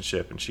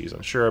relationship, and she's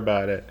unsure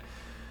about it.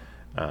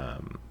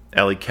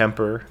 Ellie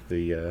Kemper,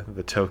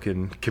 the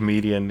token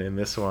comedian in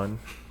this one,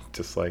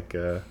 just like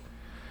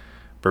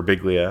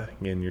Birbiglia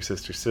in Your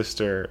Sister's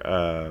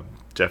Sister.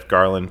 Jeff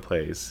Garland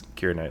plays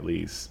Keira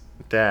Knightley's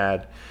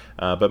dad.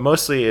 But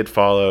mostly it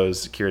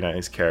follows Keira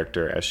Knightley's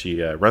character as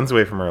she runs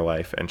away from her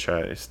life and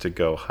tries to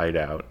go hide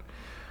out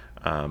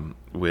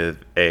with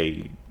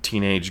a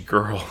teenage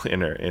girl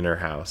in her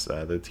house.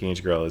 The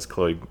teenage girl is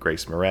Chloe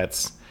Grace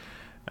Moretz.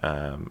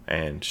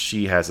 And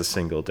she has a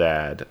single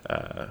dad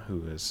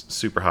who is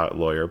super hot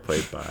lawyer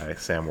played by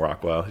Sam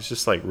Rockwell. He's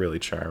just like really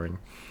charming.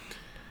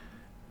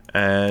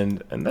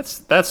 And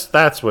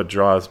that's what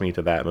draws me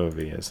to that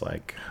movie is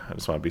like I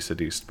just want to be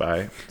seduced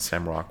by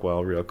Sam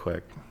Rockwell real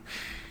quick.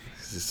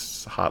 He's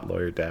just a hot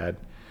lawyer dad.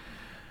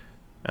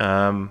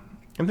 And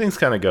things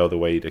kind of go the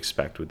way you'd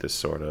expect with this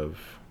sort of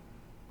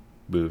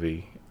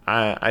movie.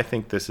 I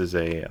think this is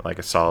a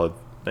solid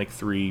like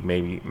 3,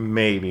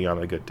 maybe on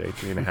a good day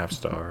 3.5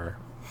 star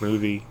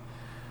movie.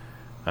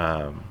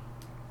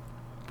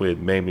 With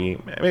maybe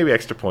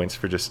extra points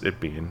for just it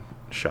being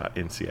shot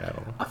in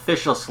Seattle.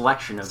 Official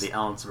selection of the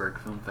Ellensburg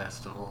Film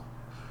Festival.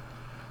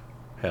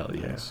 Hell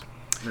yes.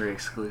 Very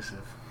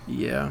exclusive.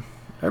 Yeah.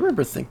 I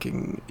remember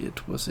thinking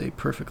it was a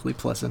perfectly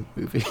pleasant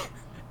movie.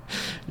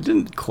 It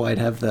didn't quite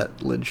have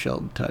that Lynn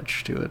Shelton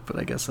touch to it, but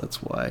I guess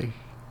that's why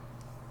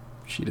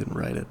she didn't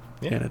write it.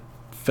 Yeah. And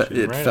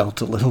it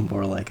felt a little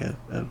more like a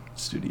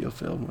studio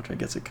film, which I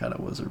guess it kind of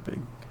was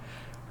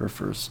her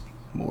first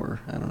more,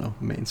 I don't know,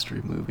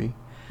 mainstream movie.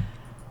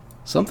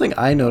 Something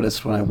I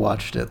noticed when I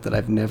watched it that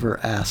I've never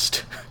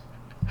asked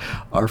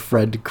our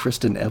friend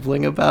Kristen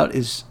Evling about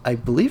is I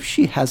believe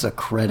she has a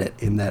credit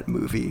in that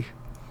movie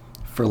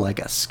for like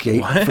a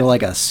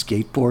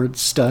skateboard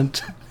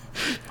stunt.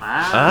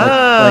 Wow.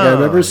 Like I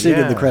remember seeing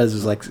in the credits it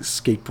was like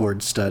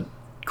skateboard stunt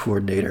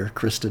coordinator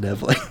Kristen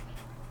Evling.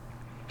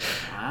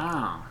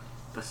 Wow.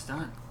 The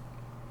stunt.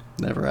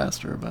 Never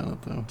asked her about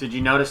it though. Did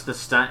you notice the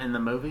stunt in the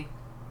movie?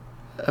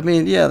 I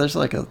mean, yeah, there's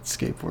like a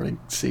skateboarding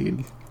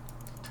scene.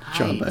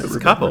 John Nice. It's a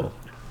couple.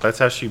 That's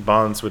how she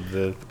bonds with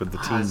the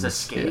teens. It's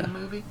a skating Yeah.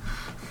 movie?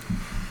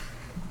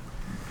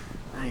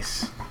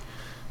 Nice.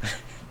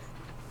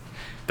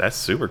 That's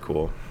super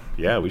cool.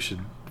 Yeah, we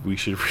should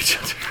reach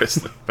out to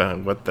Kristen about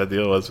what the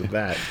deal was with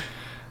that.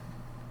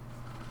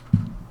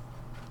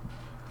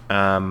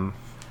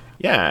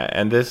 Yeah,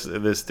 and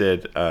this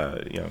did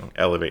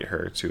elevate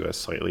her to a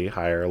slightly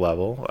higher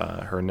level.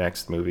 Her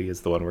next movie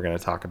is the one we're going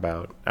to talk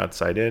about,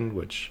 Outside In,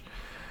 which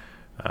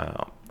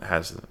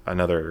has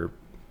another,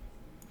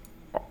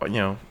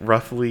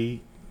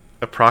 roughly,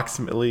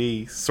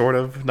 approximately, sort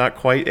of, not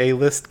quite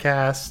A-list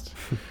cast.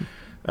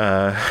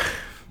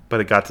 But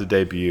it got to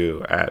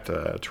debut at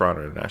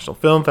Toronto International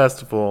Film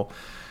Festival.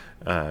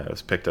 It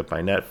was picked up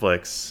by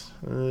Netflix.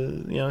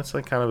 It's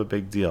like kind of a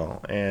big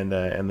deal. And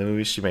the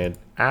movie she made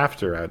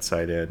after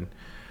Outside In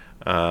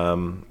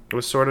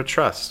was sort of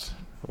Trust,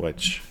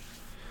 which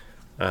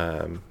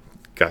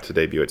got to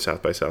debut at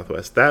South by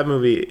Southwest. That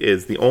movie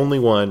is the only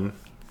one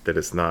that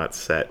is not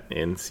set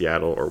in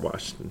Seattle or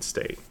Washington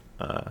State.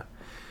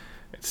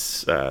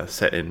 It's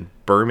set in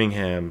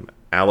Birmingham,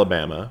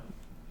 Alabama,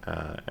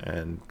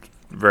 and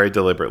very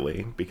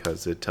deliberately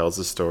because it tells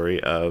the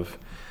story of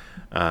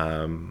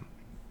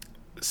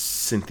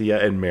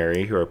Cynthia and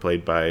Mary, who are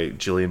played by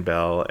Jillian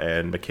Bell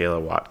and Michaela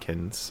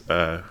Watkins,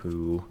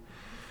 who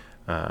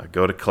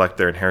go to collect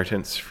their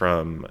inheritance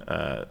from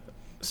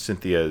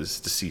Cynthia's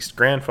deceased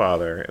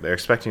grandfather. They're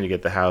expecting to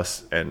get the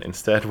house, and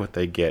instead what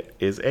they get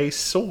is a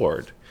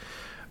sword.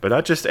 But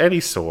not just any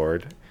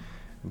sword,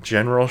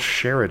 General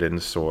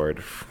Sheridan's sword,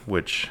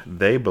 which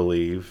they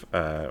believe,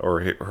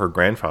 or her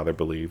grandfather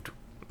believed,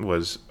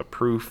 was a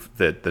proof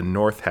that the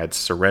North had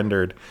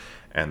surrendered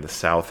and the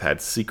South had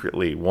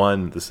secretly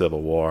won the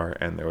Civil War,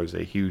 and there was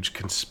a huge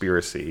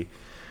conspiracy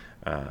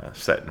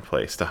set in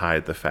place to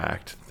hide the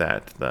fact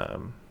that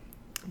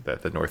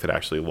the North had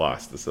actually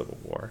lost the Civil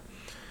War.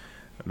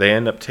 They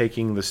end up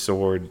taking the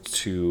sword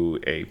to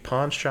a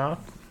pawn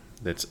shop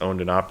that's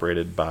owned and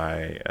operated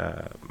by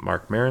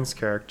Mark Maron's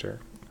character,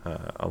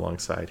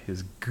 alongside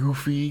his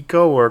goofy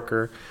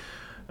coworker,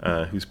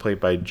 who's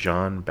played by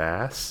John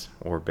Bass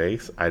or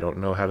Bass. I don't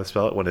know how to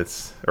spell it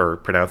or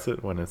pronounce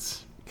it when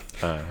it's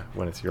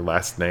your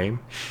last name.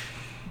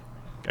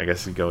 I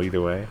guess you go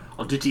either way.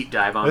 I'll do deep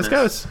dive on this.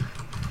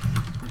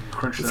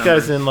 This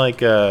guy's in like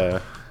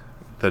the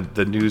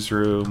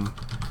Newsroom.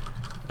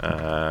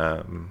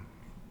 Was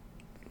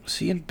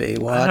he in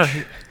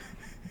Baywatch?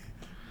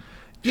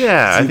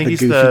 Yeah, I think he's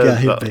the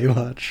goofy guy in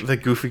Baywatch. The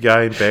goofy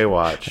guy in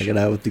Baywatch. Hanging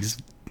out with these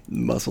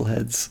muscle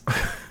heads.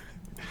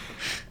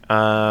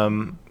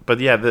 But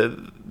yeah,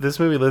 this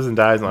movie lives and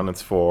dies on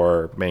its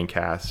 4 main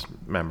cast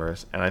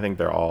members, and I think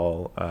they're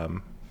all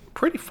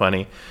pretty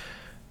funny.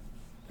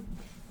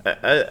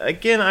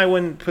 Again, I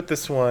wouldn't put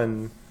this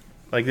one,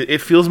 like,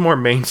 it feels more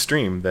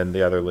mainstream than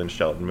the other Lynn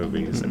Shelton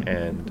movies,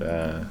 and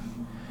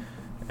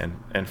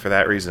for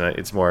that reason,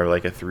 it's more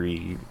like a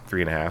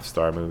 3.5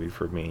 star movie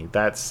for me.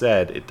 That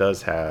said, it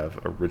does have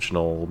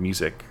original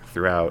music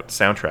throughout,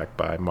 soundtrack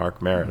by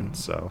Mark Maron,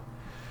 so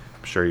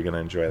I'm sure you're going to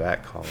enjoy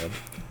that, Colin.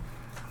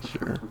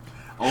 Sure.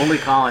 Only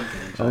Colin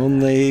can enjoy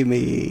Only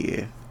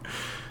me.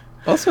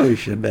 Also, we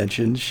should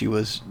mention she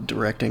was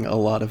directing a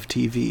lot of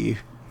TV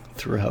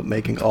throughout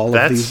making all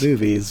of these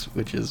movies,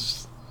 which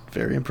is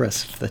very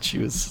impressive that she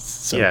was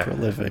so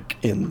prolific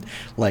in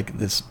like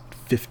this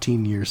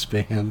 15-year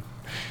span.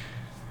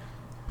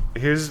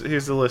 Here's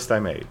the list I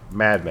made: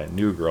 Mad Men,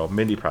 New Girl,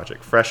 Mindy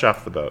Project, Fresh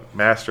Off the Boat,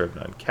 Master of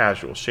None,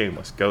 Casual,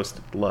 Shameless,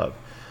 Ghosted, Love,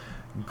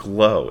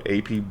 Glow,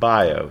 AP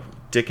Bio,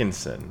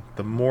 Dickinson,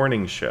 The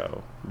Morning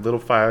Show, Little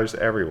Fires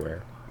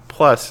Everywhere,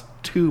 plus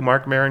 2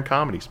 Mark Maron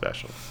comedy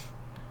specials.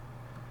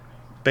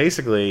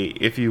 Basically,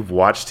 if you've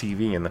watched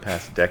TV in the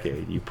past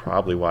decade, you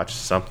probably watched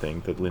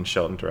something that Lynn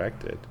Shelton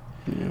directed.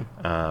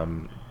 Yeah.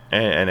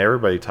 And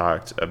everybody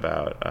talked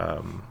about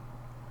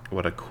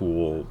what a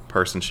cool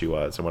person she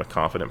was and what a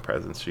confident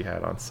presence she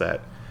had on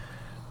set.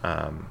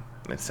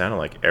 It sounded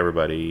like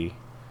everybody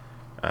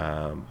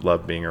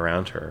loved being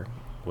around her,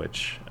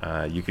 which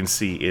you can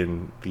see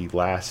in the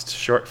last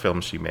short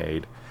film she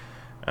made,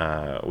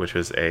 which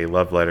was a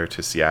love letter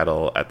to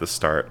Seattle at the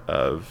start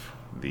of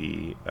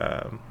the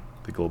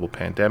global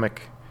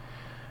pandemic,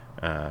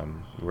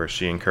 where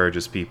she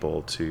encourages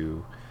people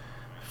to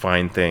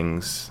find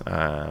things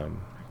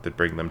that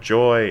bring them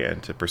joy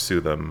and to pursue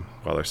them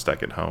while they're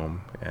stuck at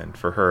home. And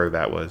for her,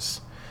 that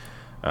was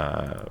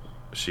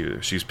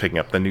she's picking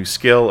up the new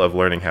skill of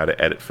learning how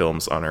to edit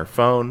films on her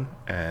phone,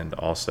 and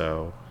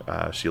also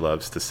she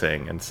loves to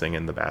sing and sing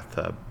in the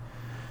bathtub.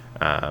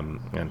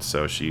 And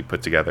so she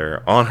put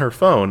together on her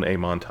phone a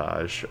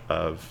montage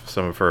of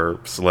some of her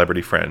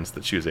celebrity friends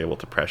that she was able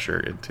to pressure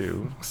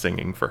into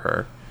singing for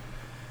her,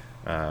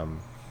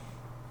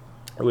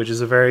 which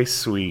is a very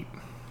sweet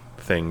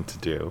thing to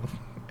do.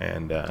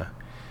 And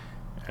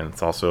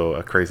it's also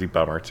a crazy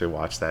bummer to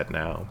watch that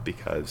now,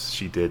 because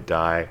she did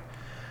die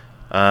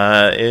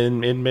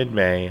in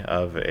mid-May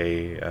of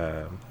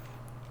a,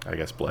 I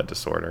guess, blood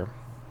disorder,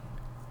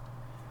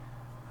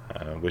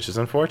 which is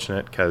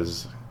unfortunate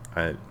because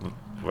I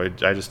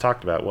just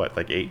talked about,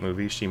 like 8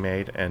 movies she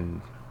made,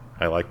 and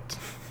I liked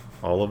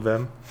all of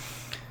them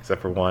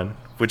except for one,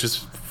 which is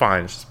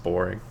fine. It's just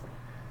boring.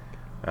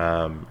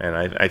 And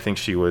I think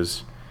she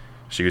was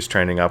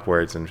trending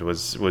upwards and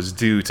was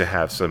due to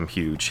have some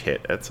huge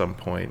hit at some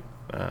point.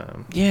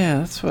 Yeah,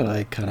 that's what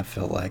I kind of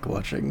felt like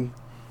watching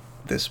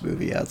this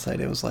movie Outside.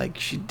 It was like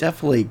she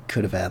definitely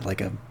could have had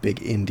like a big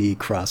indie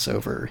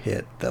crossover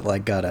hit that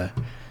like got a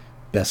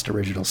Best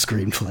Original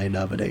Screenplay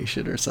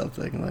nomination or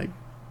something. Like,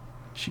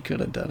 she could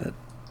have done it,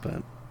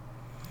 but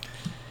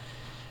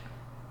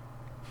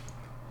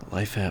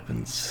life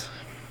happens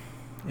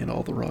in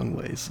all the wrong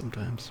ways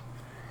sometimes.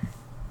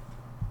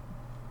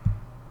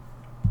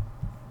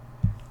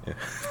 Yeah.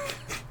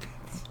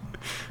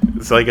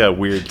 It's like a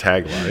weird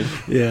tagline.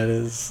 Yeah, it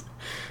is.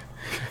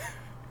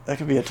 That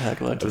could be a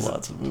tagline to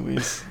lots of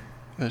movies.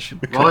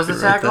 What was the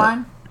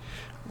tagline?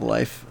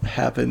 Life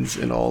happens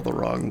in all the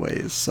wrong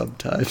ways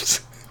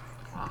sometimes.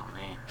 Oh,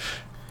 man.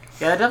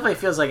 Yeah, it definitely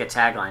feels like a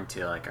tagline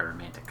to like a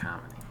romantic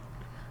comedy.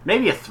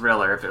 Maybe a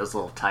thriller if it was a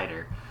little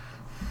tighter.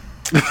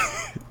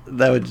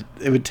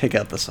 It would take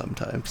out the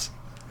sometimes.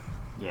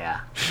 Yeah.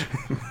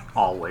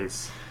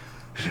 Always.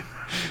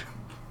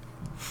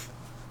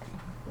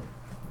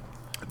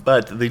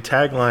 But the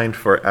tagline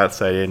for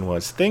Outside In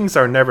was, "Things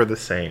are never the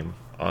same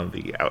on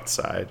the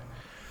outside."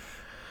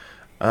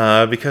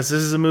 Because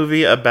this is a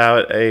movie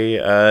about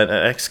an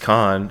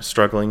ex-con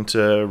struggling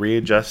to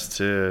readjust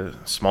to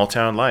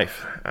small-town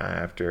life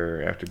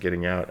after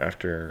getting out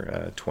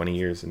after 20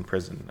 years in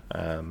prison.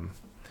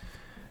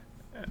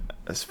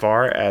 As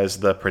far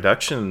as the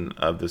production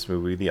of this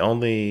movie, the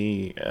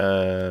only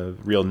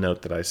real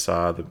note that I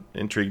saw that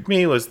intrigued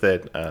me was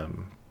that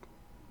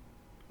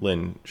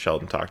Lynn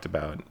Sheldon talked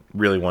about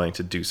really wanting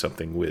to do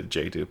something with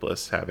Jay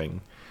Duplass,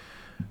 having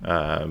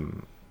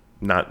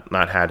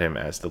not had him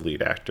as the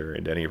lead actor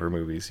in any of her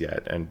movies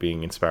yet, and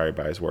being inspired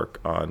by his work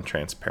on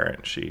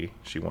Transparent. She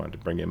wanted to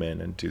bring him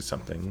in and do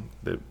something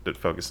that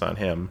focused on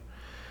him.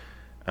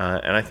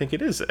 And I think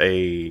it is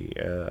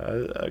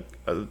a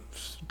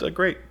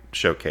great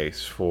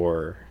showcase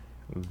for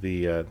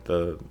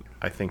the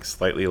I think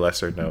slightly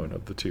lesser known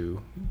of the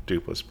two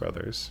Duplass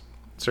brothers,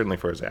 certainly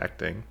for his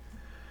acting.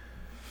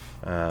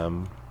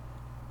 I'll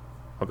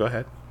go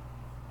ahead.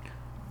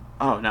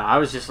 Oh no, I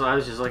was just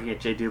looking at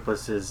Jay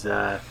Duplass's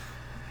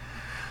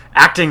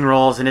acting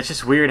roles, and it's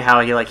just weird how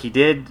he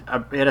had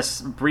a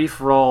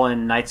brief role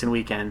in Nights and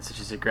Weekends, which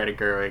is a Greta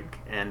Gerwig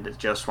and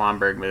Joe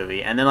Swanberg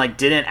movie, and then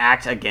didn't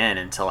act again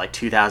until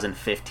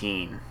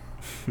 2015.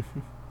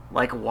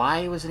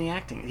 Why wasn't he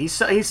acting?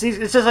 He's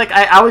it's just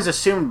I always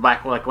assumed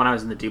back when I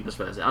was in the Duplass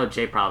brothers, oh,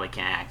 Jay probably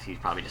can't act. He's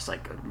probably just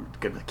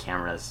good with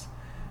cameras.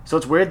 So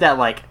it's weird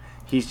that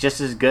he's just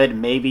as good,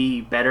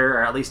 maybe better,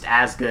 or at least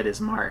as good as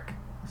Mark.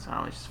 So I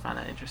always just find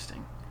that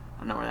interesting. I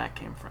don't know where that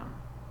came from.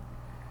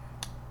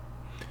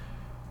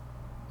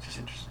 It's just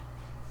interesting.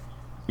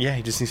 Yeah,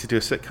 he just needs to do a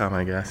sitcom,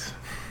 I guess.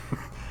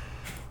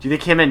 Do you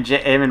think him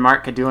and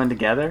Mark could do one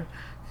together?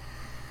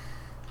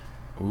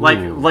 Ooh.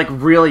 Like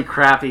really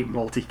crappy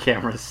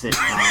multi-camera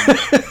sitcom.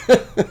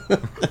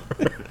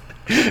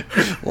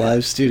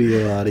 Live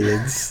studio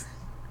audience.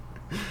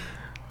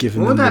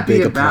 Giving What would them that the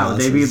big be about?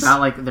 applauses. Maybe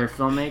about their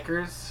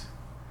filmmakers?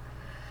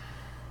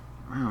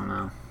 I don't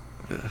know.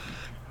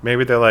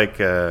 Maybe they're like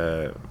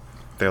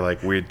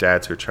weird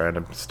dads who are trying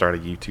to start a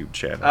YouTube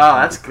channel.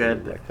 Oh, that's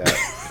good. Like that.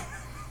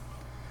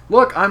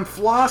 Look, I'm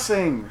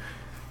flossing.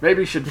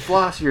 Maybe you should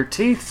floss your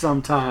teeth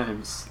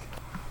sometimes.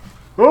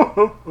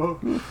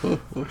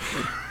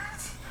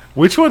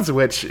 Which one's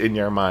which in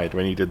your mind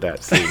when you did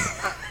that scene?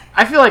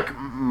 I feel like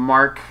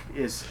Mark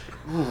is.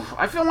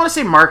 I want to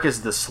say Mark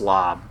is the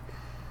slob.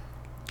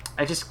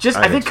 I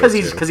think because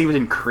he was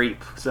in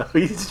Creep, so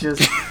he's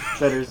just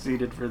better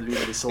suited for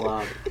being the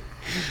slob.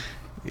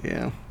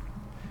 Yeah.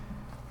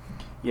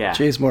 Yeah.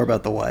 Jay's more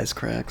about the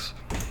wisecracks.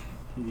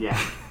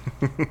 Yeah.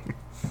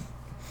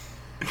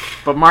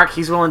 But Mark,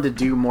 he's willing to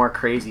do more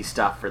crazy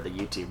stuff for the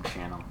YouTube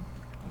channel.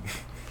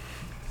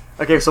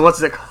 Okay, so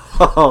what's it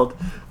called?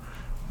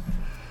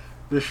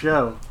 The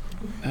show.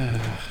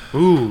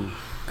 Ooh.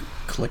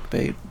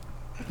 Clickbait.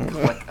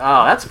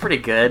 Oh, that's pretty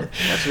good.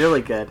 That's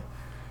really good.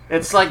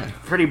 It's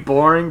pretty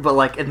boring,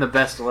 but in the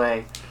best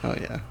way. Oh,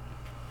 yeah.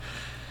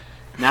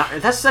 Now,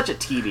 that's such a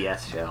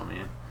TBS show,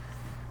 man.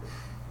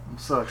 I'm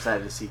so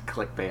excited to see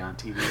Clickbait on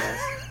TBS.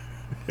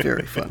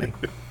 Very funny.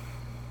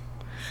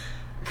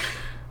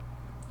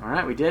 All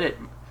right, we did it.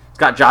 It's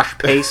got Josh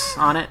Pace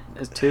on it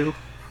as too.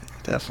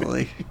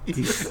 Definitely.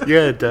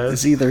 Yeah, it does.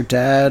 Is he their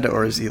dad,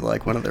 or is he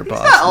one of their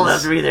bosses? He's not old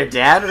enough to be their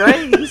dad,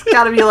 right? He's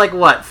got to be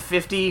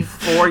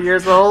 54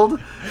 years old?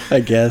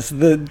 I guess.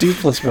 The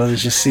Duplass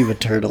brothers just seem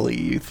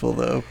eternally youthful,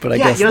 though. But I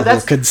guess the whole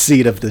that's...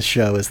 conceit of the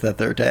show is that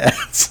they're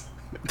dads.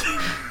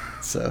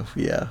 So,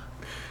 yeah.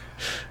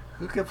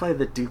 Who could play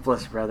the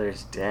Duplass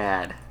brothers'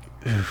 dad?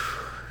 I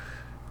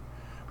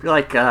feel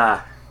like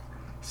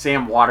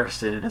Sam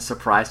Waterston in a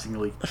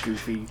surprisingly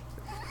goofy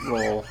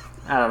role.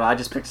 I don't know. I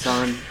just picked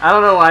someone. I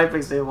don't know why I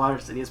picked Sam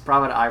Waterston. He has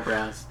prominent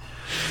eyebrows.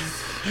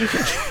 There's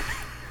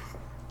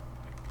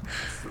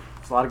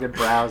a lot of good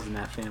brows in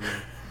that family.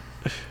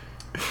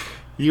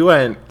 You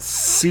went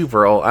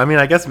super old. I mean,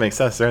 I guess it makes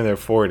sense. They're in their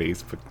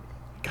 40s, but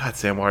God,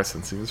 Sam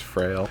Waterston seems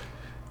frail.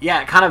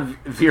 Yeah, kind of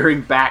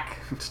veering back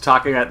to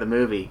talking about the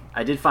movie,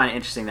 I did find it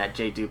interesting that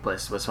Jay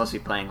Duplass was supposed to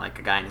be playing a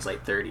guy in his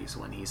late 30s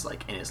when he's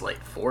in his late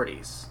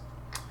 40s.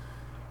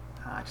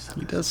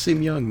 He does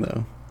seem young,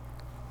 though.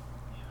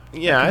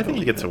 Yeah, I think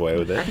he gets away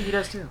with it. I think he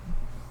does too.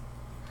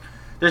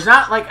 There's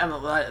not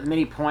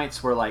many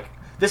points where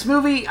this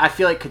movie I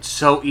feel could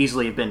so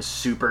easily have been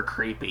super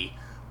creepy,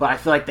 but I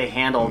feel like they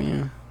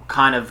handled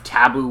kind of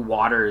taboo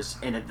waters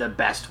in the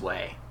best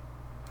way.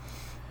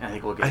 And I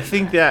think we'll get.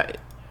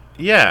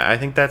 I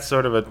think that's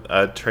sort of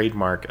a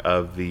trademark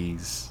of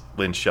these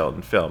Lynn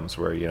Sheldon films,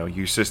 where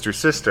Your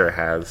Sister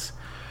has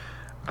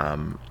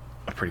a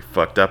pretty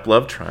fucked up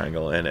love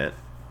triangle in it.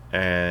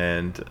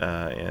 And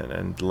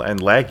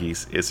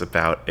Laggies is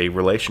about a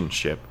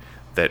relationship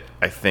that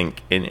I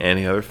think in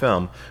any other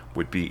film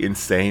would be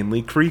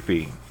insanely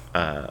creepy,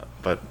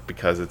 but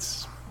because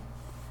it's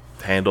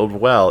handled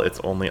well, it's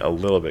only a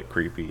little bit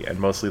creepy, and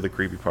mostly the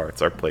creepy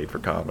parts are played for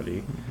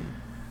comedy.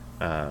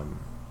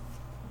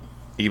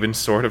 Even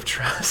Sort of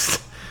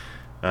Trust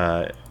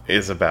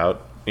is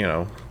about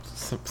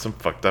some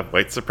fucked up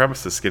white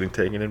supremacists getting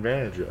taken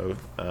advantage of.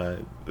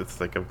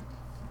 It's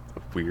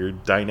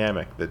weird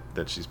dynamic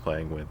that she's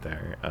playing with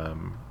there.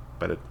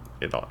 But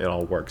it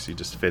all works. You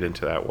just fit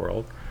into that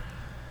world.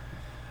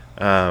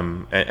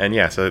 And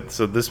yeah, so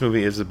this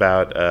movie is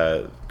about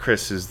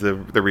Chris, who's the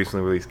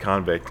recently released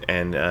convict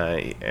and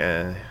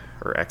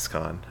or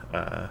ex-con,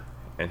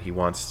 and he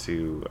wants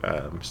to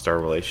start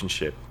a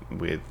relationship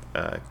with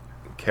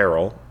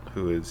Carol,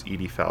 who is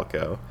Edie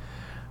Falco,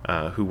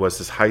 who was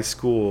his high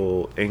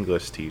school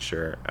English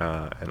teacher,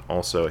 and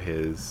also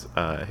his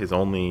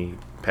only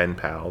pen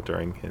pal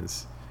during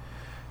his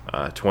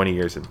 20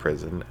 years in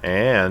prison,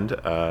 and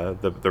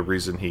the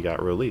reason he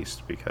got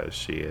released, because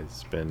she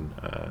has been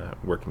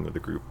working with a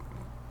group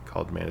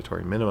called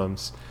Mandatory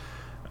Minimums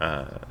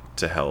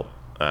to help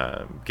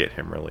get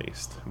him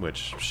released,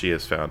 which she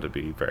has found to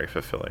be very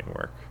fulfilling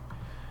work.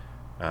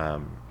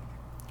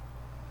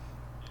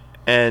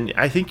 And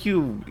I think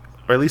you,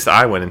 or at least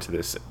I went into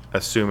this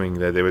assuming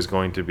that there was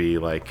going to be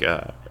like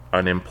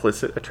an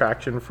implicit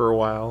attraction for a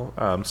while.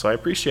 So I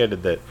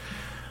appreciated that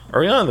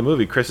early on in the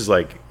movie, Chris is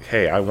like,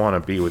 "Hey, I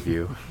want to be with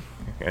you,"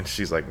 and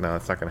she's like, "No,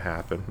 it's not going to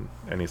happen."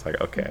 And he's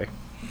like, "Okay."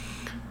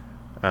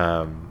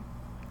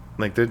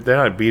 Like they're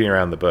not beating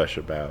around the bush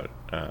about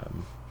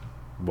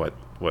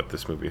what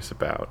this movie is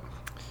about,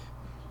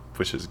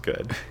 which is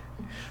good.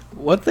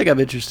 One thing I'm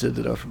interested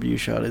to know from you,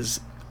 Sean,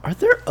 is are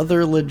there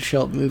other Lynn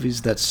Shelton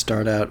movies that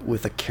start out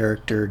with a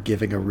character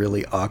giving a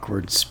really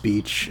awkward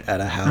speech at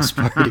a house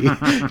party?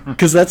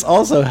 Because that's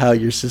also how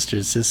Your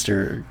Sister's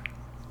Sister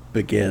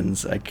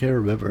begins. I can't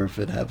remember if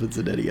it happens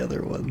in any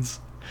other ones.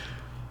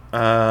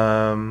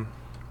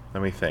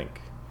 Let me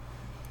think.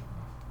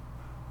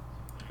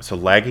 So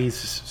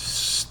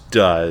Laggy's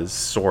does,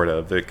 sort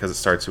of, because it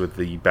starts with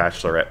the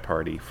bachelorette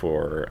party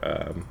for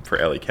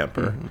Ellie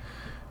Kemper,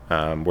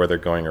 where they're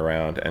going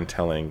around and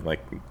telling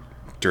like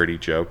dirty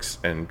jokes,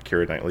 and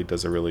Keira Knightley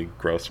does a really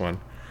gross one. And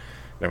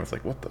everyone's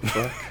like, "What the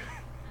fuck?"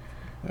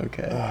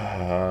 Okay.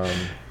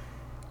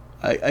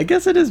 I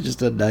guess it is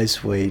just a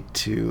nice way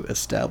to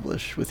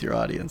establish with your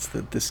audience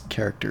that this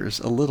character is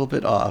a little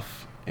bit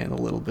off and a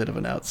little bit of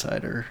an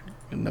outsider,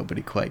 and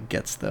nobody quite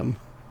gets them.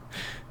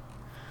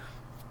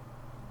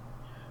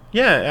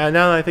 Yeah,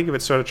 now that I think of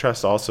it, Sort of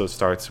Trust also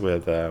starts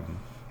with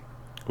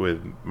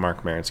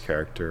Mark Maron's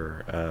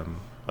character.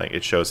 Like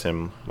it shows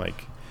him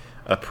like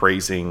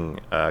appraising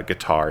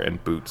guitar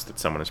and boots that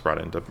someone has brought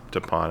in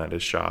to pawn at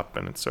his shop,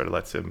 and it sort of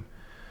lets you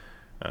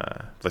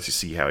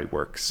see how he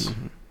works.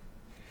 Mm-hmm.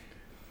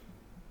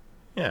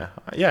 Yeah,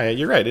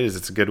 you're right. It is.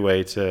 It's a good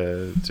way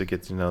to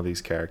get to know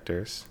these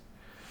characters.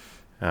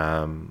 We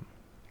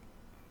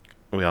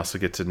also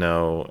get to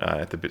know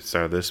at the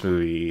start of this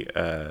movie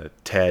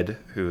Ted,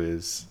 who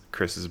is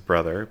Chris's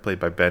brother, played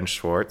by Ben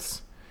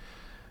Schwartz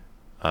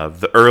of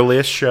The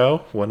Earliest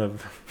Show, one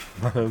of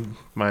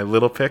my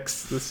little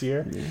picks this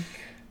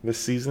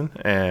season,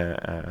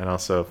 and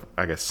also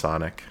I guess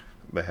Sonic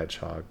the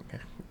Hedgehog.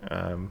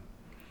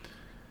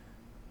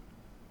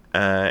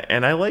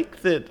 And I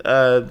like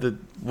that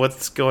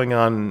what's going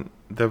on.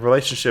 The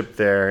relationship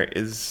there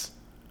is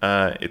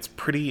it's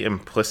pretty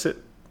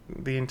implicit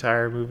the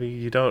entire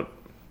movie.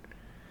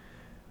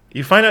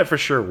 You find out for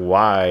sure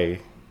why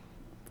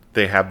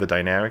they have the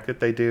dynamic that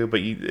they do, but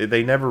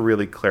they never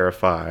really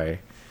clarify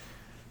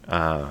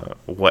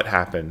what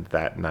happened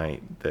that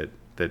night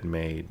that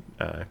made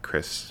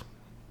Chris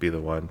be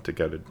the one to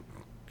go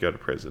to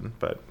prison.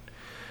 But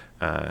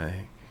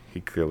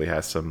he clearly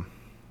has some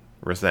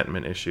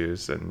resentment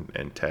issues,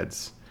 and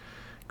Ted's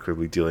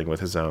clearly dealing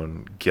with his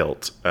own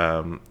guilt.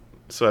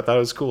 So I thought it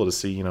was cool to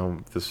see,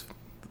 this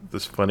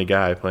funny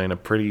guy playing a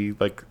pretty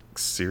like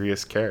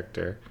serious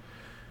character.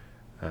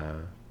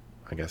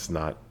 I guess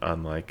not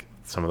unlike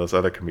some of those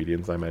other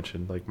comedians I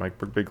mentioned, like Mike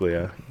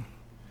Birbiglia,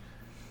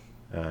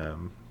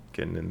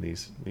 getting in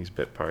these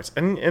bit parts.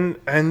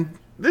 And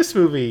this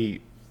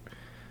movie,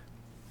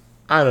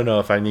 I don't know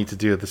if I need to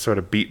do the sort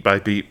of beat by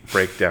beat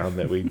breakdown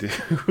that we do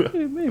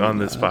on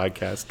this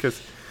podcast, because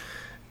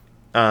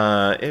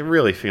it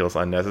really feels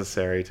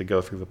unnecessary to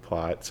go through the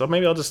plot. So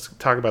maybe I'll just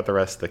talk about the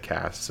rest of the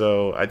cast.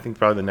 So I think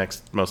probably the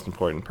next most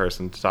important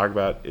person to talk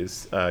about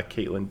is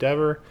Kaitlyn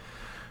Dever,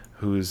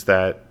 who's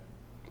that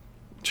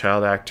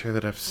child actor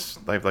that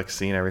I've like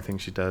seen everything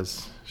she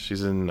does.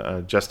 She's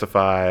in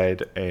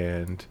Justified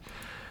and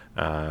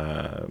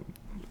had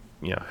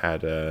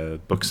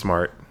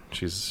Booksmart.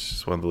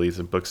 She's one of the leads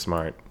in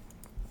Booksmart.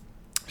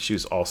 She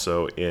was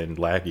also in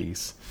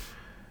Laggies.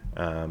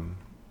 And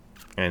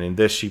in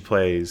this, she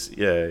plays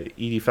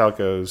Edie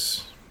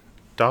Falco's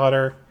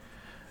daughter,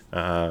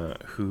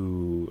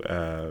 who,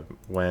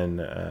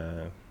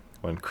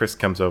 when Chris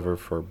comes over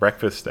for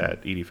breakfast at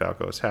Edie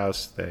Falco's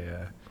house, they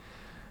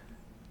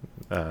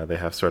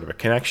have sort of a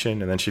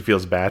connection, and then she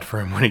feels bad for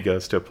him when he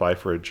goes to apply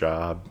for a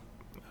job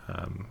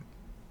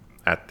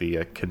at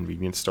the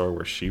convenience store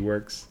where she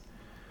works.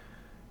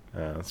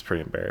 It's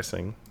pretty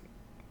embarrassing.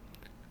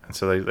 And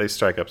so they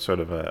strike up sort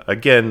of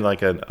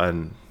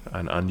an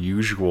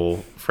unusual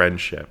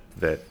friendship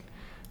that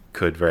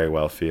could very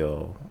well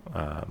feel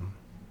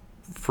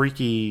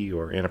freaky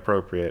or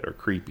inappropriate or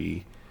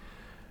creepy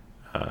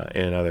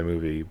in another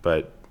movie,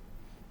 but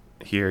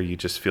here you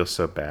just feel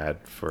so bad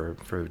for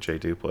Jay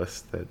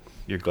Duplass that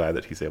you're glad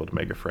that he's able to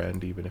make a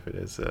friend, even if it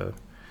is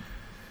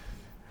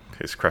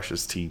his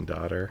crush's teen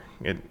daughter.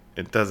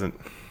 It doesn't.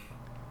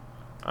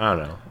 I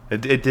don't know.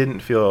 It didn't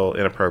feel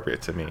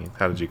inappropriate to me.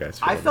 How did you guys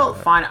feel? I about felt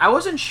that? fine. I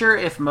wasn't sure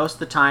if most of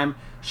the time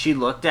she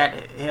looked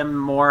at him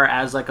more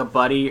as like a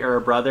buddy or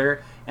a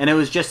brother, and it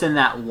was just in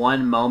that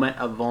one moment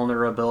of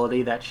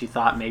vulnerability that she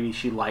thought maybe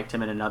she liked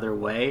him in another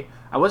way.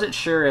 I wasn't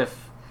sure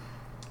if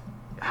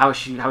how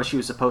she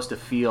was supposed to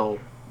feel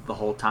the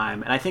whole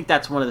time, and I think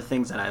that's one of the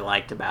things that I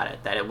liked about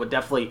it. That it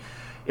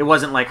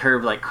wasn't like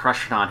her like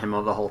crushing on him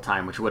the whole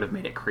time, which would have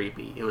made it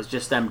creepy. It was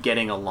just them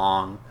getting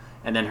along.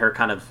 And then her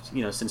kind of,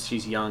 since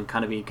she's young,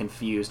 kind of being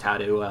confused how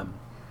to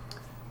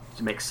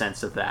make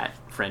sense of that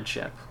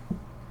friendship.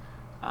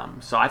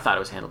 So I thought it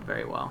was handled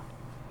very well.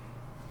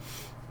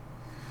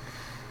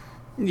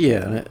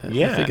 Yeah, I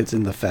think it's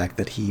in the fact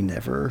that he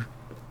never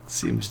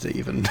seems to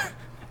even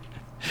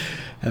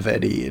have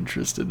any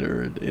interest in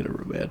her in a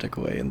romantic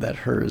way, and that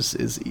hers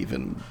is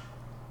even,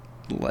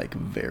 like,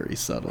 very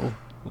subtle,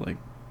 like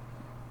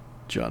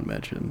John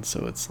mentioned.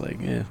 So it's like,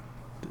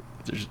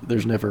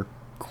 there's never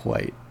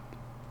quite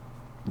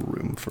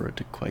room for it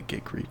to quite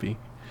get creepy.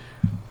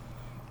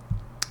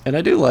 And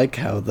I do like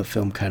how the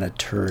film kind of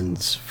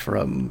turns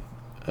from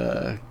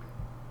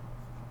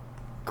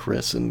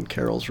Chris and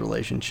Carol's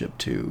relationship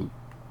to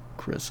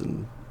Chris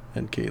and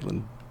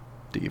Caitlin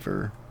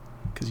Dever,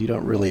 because you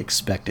don't really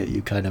expect it.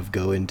 You kind of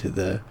go into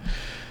the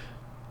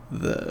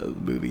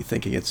movie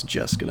thinking it's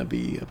just going to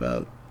be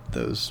about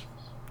those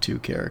two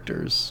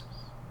characters,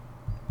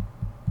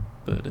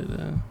 but it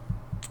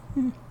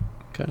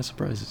kind of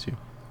surprises you.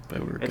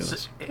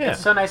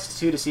 It's so nice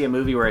too to see a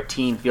movie where a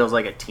teen feels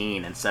like a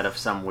teen instead of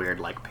some weird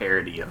like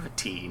parody of a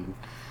teen.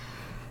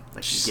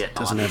 Like you get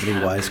doesn't have any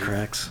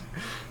wisecracks.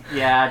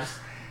 Yeah,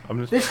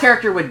 this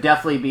character would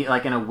definitely be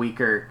like in a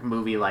weaker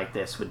movie like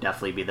this. Would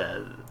definitely be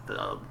the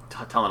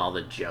telling all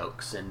the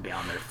jokes and be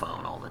on their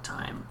phone all the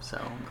time. So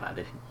I'm glad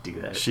they didn't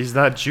do that. She's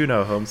not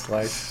Juno, home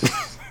slice.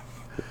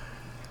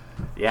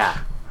 Yeah,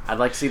 I'd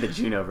like to see the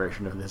Juno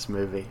version of this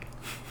movie.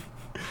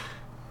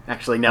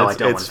 Actually, no, I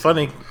don't. It's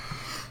funny.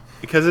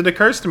 Because it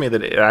occurs to me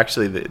that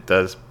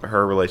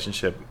her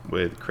relationship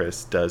with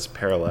Chris does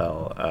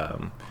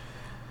parallel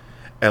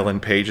Ellen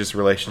Page's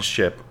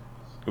relationship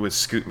with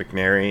Scoot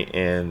McNairy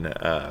in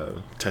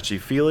Touchy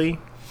Feely,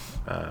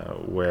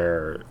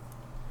 where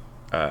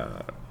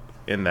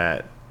in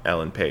that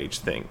Ellen Page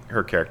thing,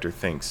 her character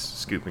thinks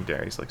Scoot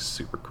McNairy's like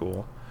super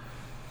cool.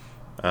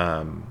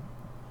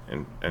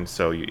 And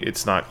so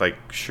it's not like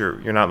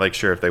you're not like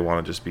sure if they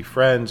want to just be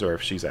friends or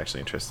if she's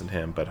actually interested in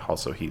him, but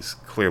also he's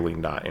clearly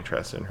not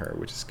interested in her,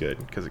 which is good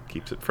because it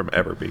keeps it from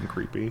ever being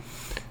creepy.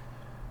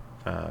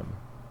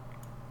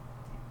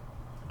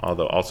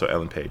 Although also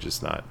Ellen Page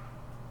is not,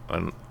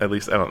 at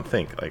least I don't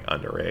think, like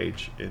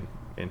underage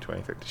in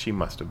 2013. She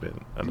must have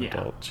been an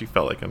adult. She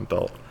felt like an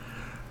adult.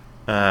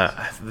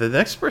 The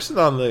next person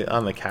on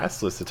the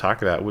cast list to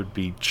talk about would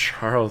be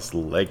Charles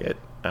Leggett.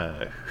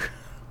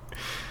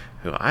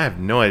 Who I have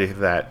no idea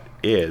who that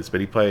is, but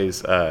he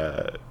plays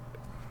the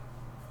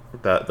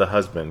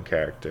husband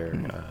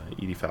character,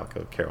 Edie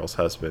Falco, Carol's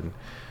husband.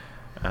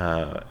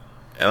 And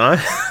I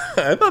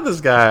thought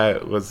this guy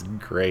was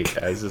great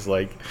as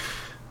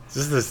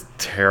just this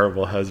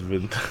terrible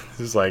husband.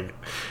 Just like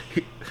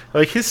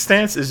his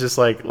stance is just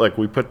like, look,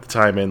 we put the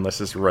time in, let's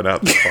just run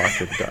out the clock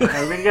and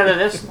die. We've been together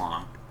this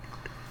long.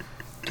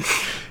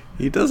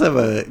 He does have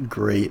a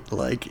great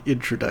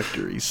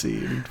introductory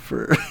scene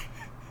for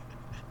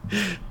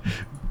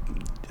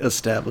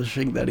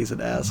establishing that he's an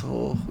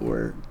asshole,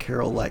 where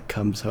Carol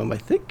comes home. I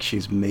think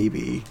she's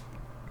maybe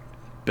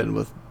been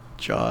with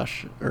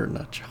Josh, or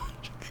not Josh.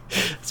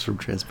 It's from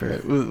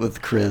Transparent,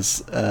 with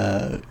Chris,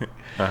 and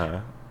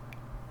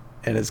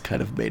has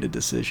kind of made a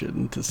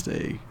decision to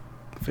stay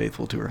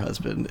faithful to her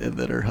husband, and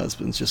then her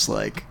husband's just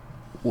like,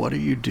 "What are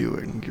you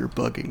doing? You're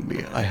bugging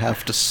me. I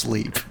have to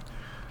sleep."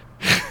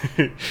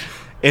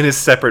 In his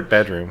separate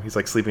bedroom, he's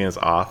like sleeping in his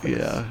office.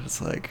 Yeah,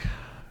 it's like,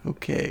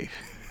 okay.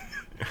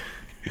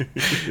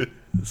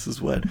 This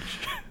is what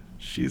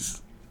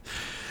she's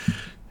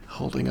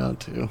holding on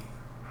to.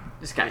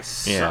 This guy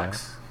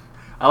sucks. Yeah.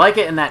 I like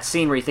it in that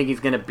scene where you think he's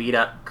going to beat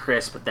up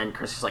Chris, but then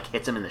Chris just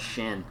hits him in the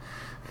shin.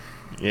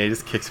 Yeah, he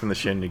just kicks him in the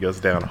shin and he goes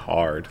down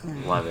hard.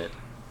 Love it.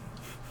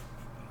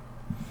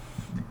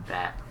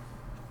 That.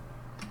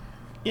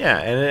 Yeah,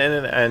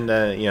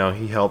 and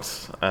he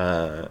helps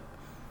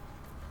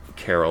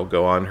Carol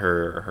go on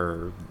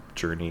her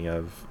journey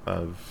of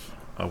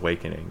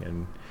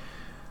awakening,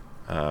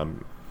 and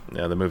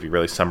the movie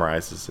really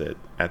summarizes it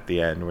at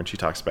the end when she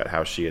talks about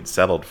how she had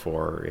settled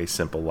for a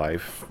simple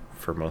life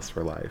for most of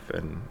her life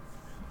and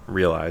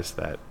realized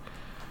that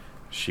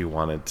she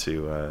wanted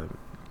to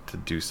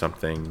do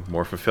something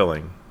more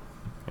fulfilling,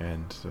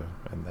 and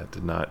that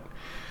did not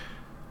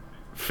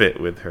fit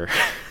with her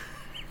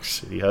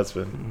shitty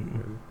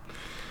husband, who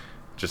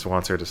just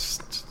wants her to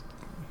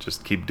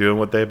just keep doing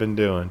what they've been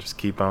doing, just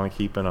keep on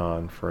keeping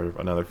on for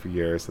another few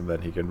years, and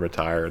then he can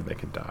retire and they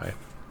can die.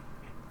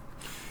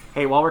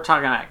 Hey, while we're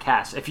talking about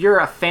cast, if you're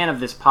a fan of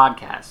this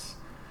podcast,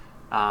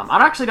 I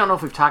actually don't know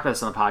if we've talked about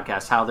this on the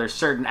podcast, how there's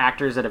certain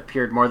actors that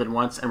appeared more than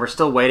once, and we're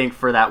still waiting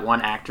for that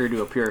one actor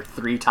to appear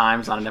 3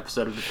 times on an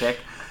episode of The Pick.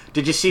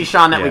 Did you see,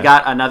 Sean, that we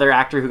got another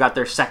actor who got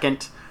their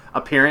second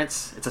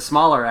appearance? It's a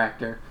smaller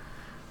actor.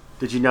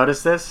 Did you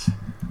notice this?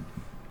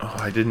 Oh,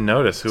 I didn't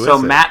notice. Who is it? So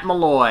Matt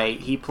Malloy,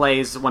 he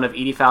plays one of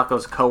Edie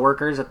Falco's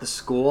coworkers at the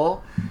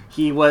school.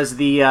 He was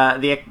the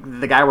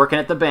guy working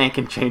at the bank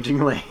and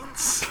changing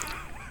lanes.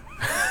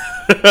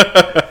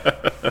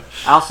 I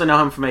also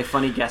know him from a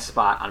funny guest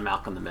spot on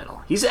Malcolm in the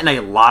Middle. He's in a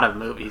lot of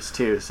movies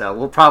too, so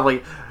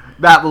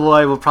Matt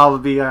Malloy will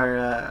probably be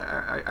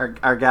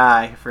our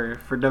guy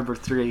for number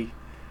 3.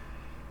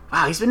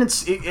 Wow, he's been in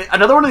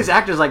another one of these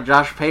actors like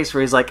Josh Pace,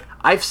 where he's like,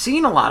 I've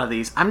seen a lot of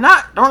these.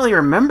 Don't really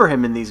remember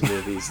him in these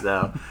movies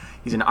though.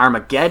 He's in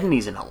Armageddon.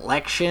 He's in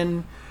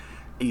Election.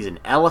 He's in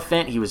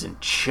Elephant. He was in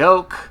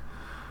Choke.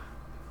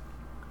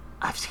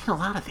 I've seen a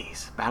lot of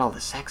these. Battle of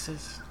the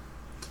Sexes.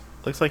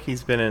 Looks like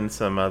he's been in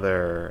some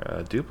other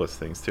Duplass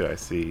things too. I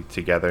see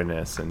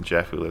Togetherness and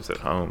Jeff Who Lives at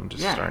Home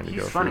just starting to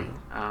go funny.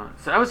 through.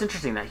 So that was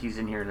interesting that he's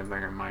in here in a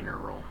very minor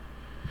role.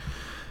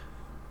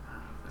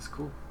 That's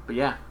cool. But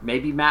yeah,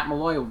 maybe Matt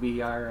Malloy will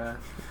be our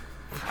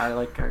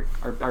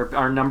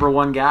number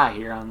 1 guy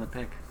here on The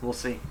Pick. We'll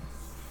see.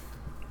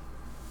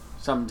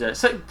 Something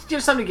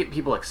to get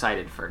people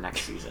excited for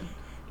next season.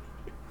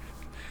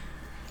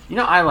 You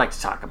know, I like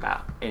to talk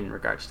about in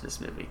regards to this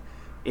movie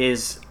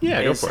is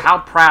how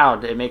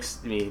proud it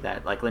makes me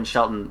that like Lynn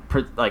Shelton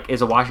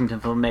is a Washington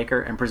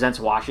filmmaker and presents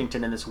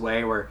Washington in this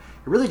way where it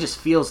really just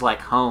feels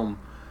like home.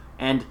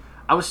 And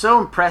I was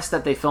so impressed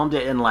that they filmed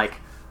it in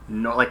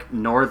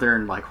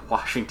northern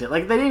Washington.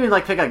 Like they didn't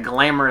even pick a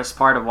glamorous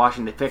part of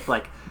Washington. They picked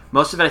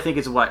most of it. I think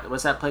is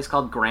what's that place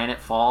called? Granite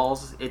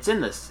Falls. It's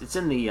in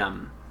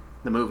the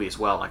movie as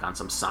well, on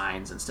some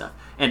signs and stuff.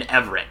 And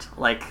Everett,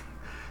 they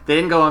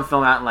didn't go and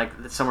film out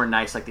in somewhere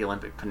nice like the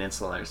Olympic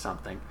Peninsula or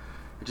something.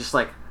 Just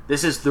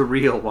this is the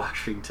real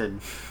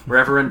Washington, where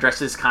everyone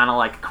dresses kind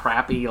of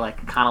crappy,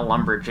 kind of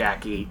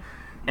lumberjacky,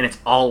 and it's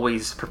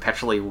always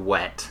perpetually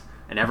wet,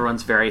 and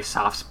everyone's very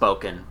soft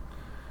spoken.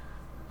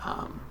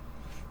 I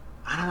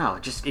don't know.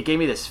 It gave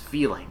me this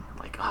feeling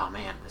oh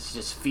man, this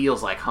just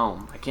feels like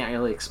home. I can't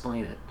really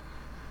explain it.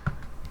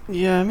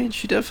 Yeah, I mean,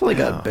 she definitely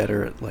got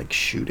better at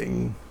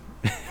shooting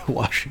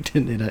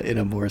Washington in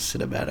a more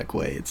cinematic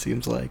way. It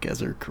seems like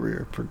as her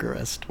career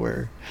progressed,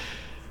 where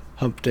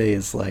Hump Day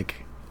is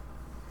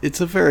it's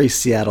a very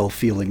Seattle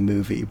feeling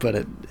movie, but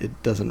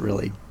it doesn't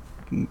really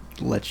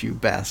let you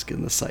bask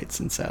in the sights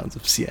and sounds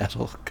of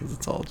Seattle because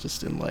it's all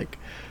just in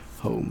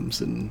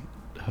homes and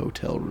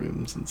hotel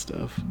rooms and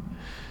stuff.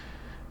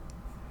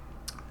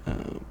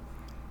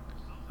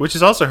 Which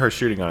is also her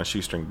shooting on a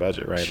shoestring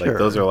budget, right? Sure.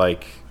 Those are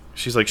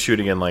she's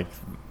shooting in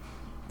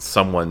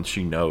someone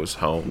she knows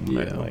home,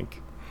 yeah.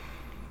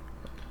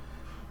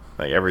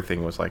 And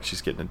everything was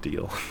she's getting a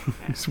deal.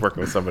 She's working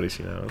with somebody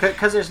she knows.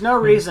 Because there's no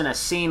reason a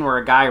scene where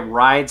a guy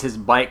rides his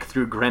bike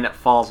through Granite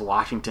Falls,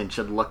 Washington,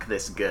 should look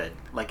this good.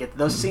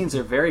 Those scenes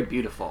are very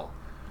beautiful.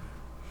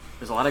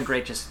 There's a lot of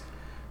great just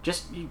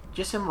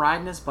him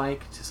riding his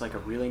bike. It's just a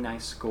really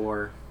nice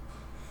score.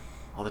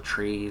 All the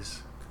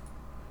trees.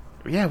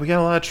 Yeah, we got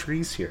a lot of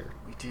trees here.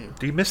 We do.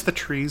 Do you miss the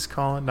trees,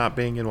 Colin, not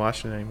being in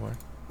Washington anymore?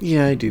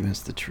 Yeah, I do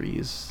miss the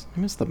trees. I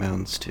miss the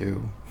mountains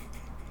too.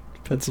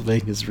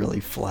 Pennsylvania's really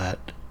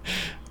flat.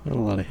 Not a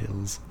lot of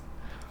hills.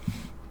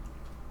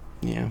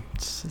 Yeah,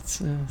 it's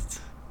a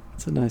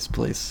nice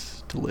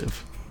place to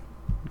live,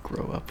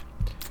 grow up.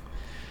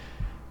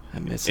 I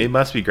miss it. It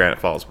must be Granite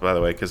Falls, by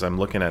the way, because I'm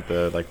looking at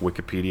the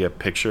Wikipedia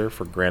picture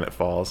for Granite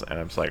Falls, and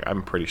I'm just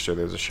I'm pretty sure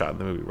there's a shot in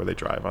the movie where they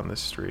drive on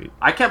this street.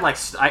 I kept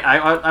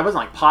I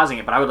wasn't pausing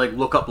it, but I would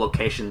look up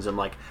locations and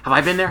have I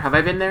been there? Have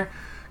I been there?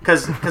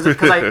 Because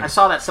I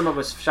saw that some of it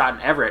was shot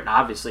in Everett, and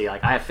obviously I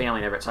have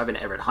family in Everett, so I've been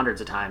to Everett hundreds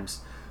of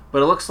times.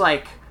 But it looks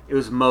like it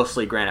was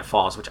mostly Granite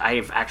Falls, which I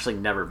have actually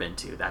never been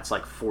to. That's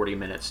 40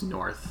 minutes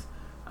north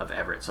of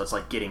Everett, so it's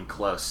getting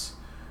close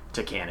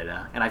to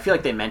Canada. And I feel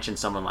like they mentioned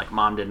someone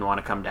Mom didn't want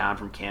to come down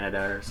from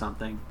Canada or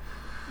something.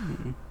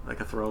 Mm-hmm.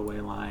 A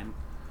throwaway line.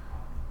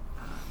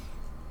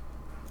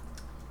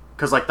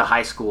 Because the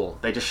high school,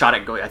 they just shot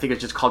it. I think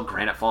it's just called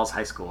Granite Falls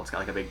High School. It's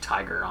got a big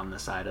tiger on the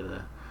side of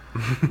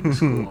the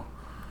school.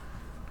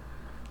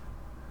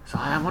 So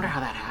I wonder how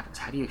that happens.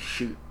 How do you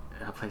shoot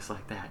in a place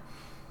like that?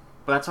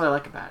 But that's what I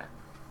like about it.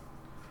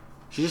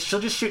 She'll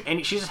just shoot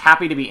any. She's just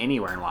happy to be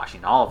anywhere in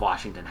Washington. All of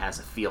Washington has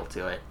a feel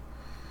to it.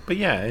 But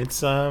yeah,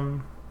 it's I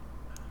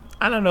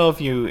don't know if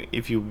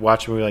you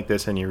watch a movie like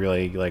this and you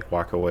really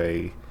walk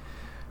away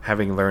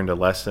having learned a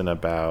lesson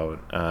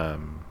about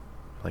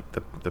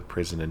the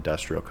prison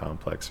industrial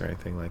complex or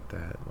anything like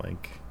that.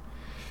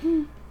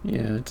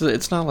 Yeah,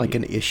 it's not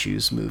an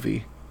Issues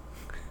movie.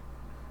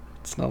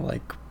 It's not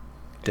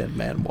Dead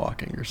Man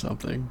Walking or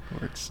something,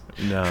 where it's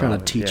trying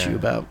to teach you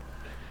about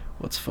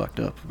what's fucked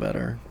up about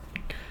our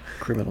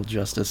criminal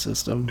justice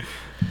system.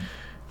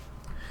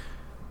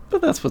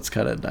 But that's what's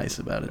kind of nice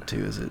about it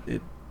too, is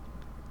it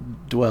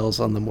dwells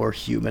on the more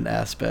human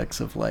aspects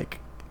of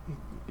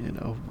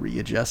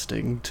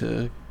readjusting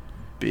to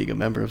being a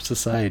member of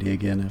society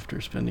again after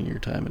spending your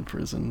time in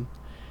prison.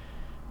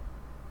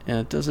 And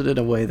it does it in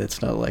a way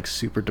that's not like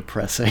super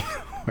depressing,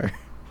 where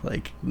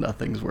like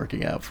nothing's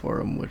working out for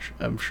him, which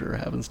I'm sure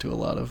happens to a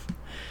lot of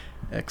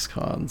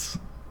ex-cons.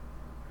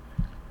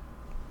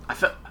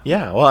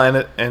 Yeah,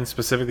 well, and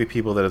specifically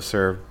people that have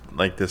served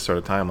like this sort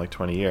of time, like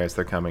 20 years,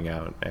 they're coming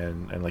out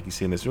and like you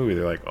see in this movie,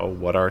 they're like, oh,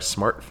 what are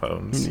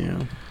smartphones?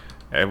 Yeah.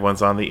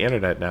 Everyone's on the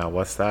internet now.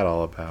 What's that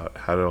all about?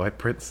 How do I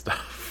print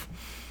stuff?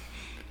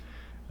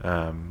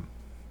 And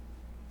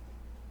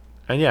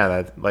yeah,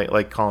 that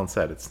like Colin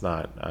said, it's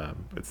not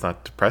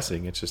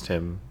depressing. It's just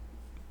him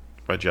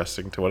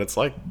adjusting to what it's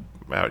like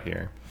out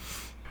here.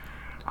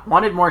 I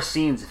wanted more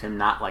scenes of him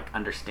not like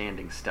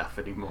understanding stuff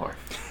anymore.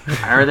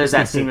 I remember there's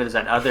that scene where there's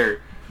that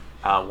other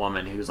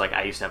woman who's like,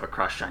 I used to have a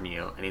crush on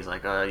you, and he's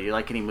like, you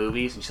like any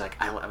movies? And she's like,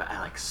 I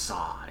like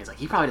Saw. And he's like,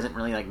 he probably doesn't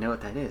really like know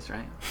what that is,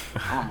 right?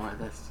 I want more of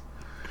this.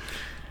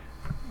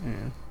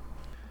 Yeah.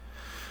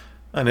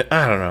 I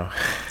don't know.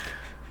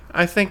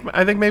 I think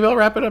maybe I'll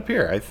wrap it up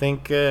here. I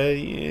think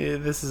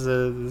this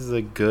is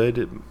a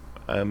good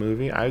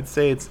movie. I would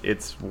say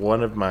it's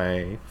one of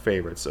my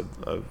favorites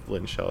of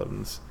Lynn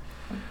Sheldon's.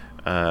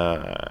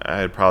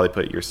 I'd probably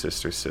put Your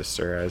Sister's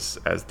Sister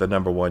as the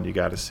number one you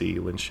got to see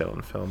Lynn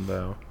Sheldon film,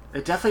 though.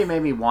 It definitely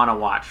made me want to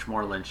watch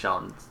more Lynn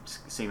Sheldon,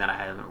 seeing that I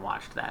haven't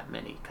watched that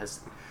many,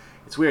 because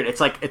it's weird.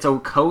 It's like, it's a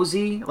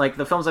cozy, like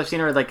the films I've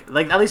seen are like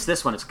at least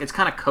this one, it's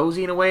kind of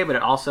cozy in a way, but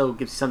it also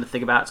gives you something to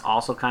think about. It's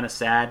also kind of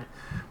sad,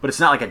 but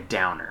it's not like a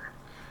downer.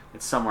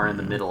 It's somewhere in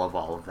the middle of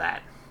all of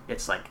that.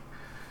 It's like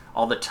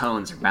all the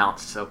tones are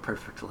balanced so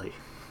perfectly.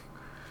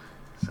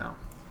 So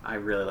I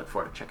really look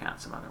forward to checking out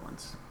some other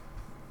ones.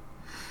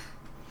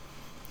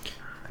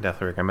 I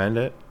definitely recommend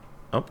it.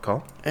 Oh,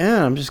 call.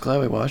 And I'm just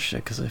glad we watched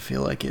it, because I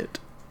feel like it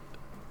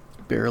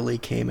barely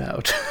came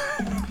out.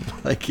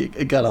 Like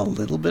it got a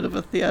little bit of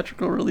a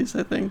theatrical release,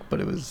 I think, but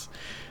it was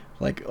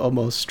like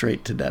almost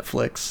straight to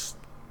Netflix.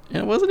 And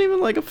it wasn't even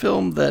like a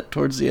film that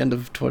towards the end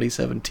of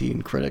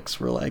 2017 critics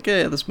were like,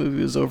 hey, this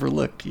movie was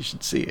overlooked, you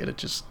should see it. It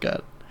just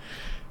got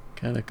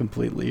kind of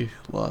completely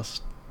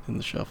lost in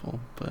the shuffle.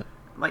 But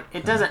like,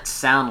 it doesn't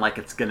sound like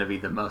it's going to be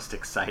the most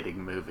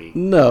exciting movie.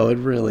 no, it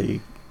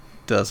really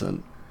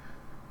doesn't.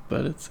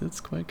 But it's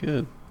quite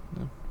good.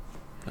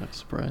 I'm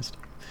surprised.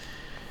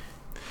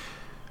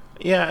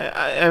 Yeah,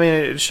 I mean,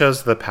 it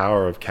shows the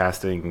power of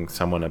casting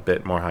someone a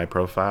bit more high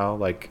profile.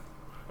 Like,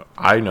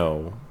 I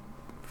know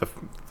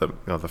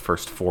the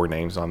first four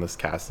names on this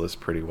cast list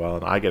pretty well,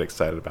 and I get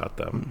excited about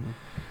them.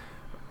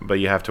 Mm-hmm. But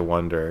you have to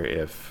wonder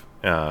if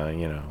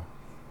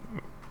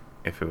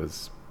if it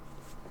was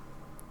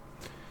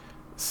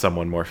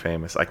someone more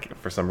famous.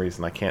 For some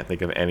reason, I can't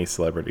think of any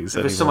celebrities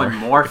anymore. If it was someone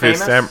more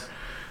famous?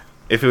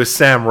 If it was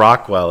Sam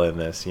Rockwell in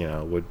this,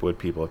 would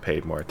people have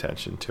paid more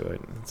attention to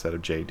it instead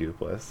of Jay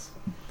Duplass?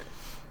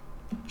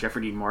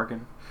 Jeffrey Dean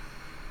Morgan.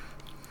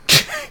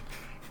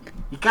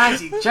 You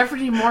guys, Jeffrey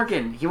Dean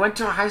Morgan, he went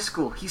to our high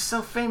school. He's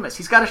so famous.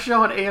 He's got a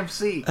show on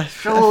AMC.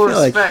 Show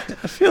respect.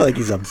 I feel like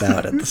he's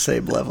about at the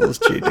same level as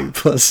Jay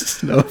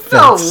Duplass. No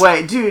offense. No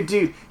way.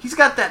 Dude. He's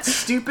got that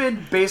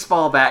stupid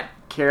baseball bat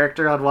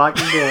character on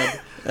Walking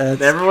Dead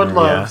that everyone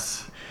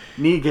loves.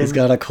 Yeah. Negan. He's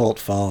got a cult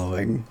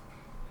following.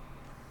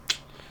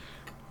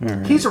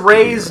 Right, he's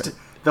raised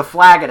the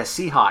flag at a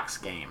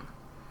Seahawks game.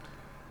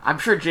 I'm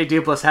sure Jay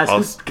Duplass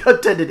hasn't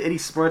attended any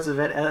sports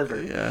event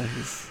ever. Yeah.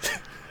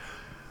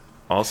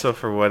 Also,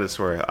 for what it's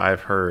worth,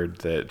 I've heard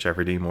that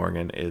Jeffrey Dean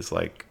Morgan is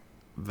like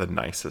the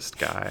nicest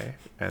guy,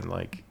 and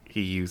like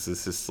he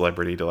uses his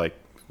celebrity to like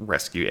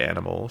rescue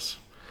animals,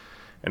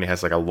 and he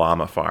has like a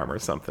llama farm or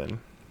something.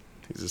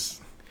 He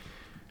just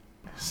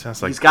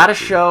sounds like he's got a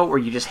show where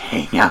you just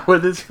hang out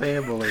with his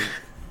family.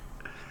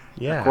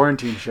 Yeah, a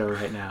quarantine show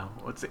right now.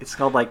 It's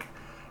called like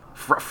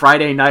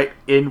Friday Night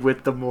In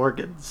with the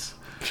Morgans.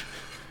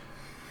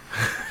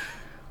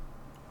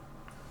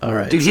 All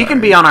right, dude. He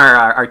can be on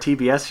our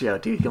TBS show.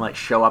 Dude, he can like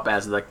show up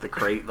as like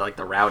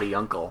the rowdy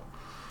uncle,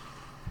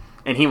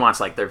 and he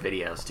wants like their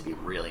videos to be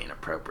really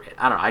inappropriate.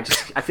 I don't know.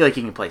 I feel like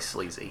he can play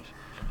sleazy.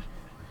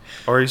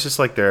 Or he's just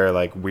like their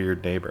like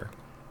weird neighbor.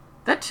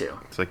 That too.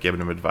 It's like giving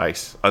him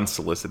advice,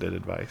 unsolicited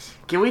advice.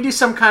 Can we do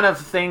some kind of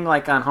thing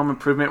like on Home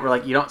Improvement where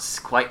like you don't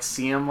quite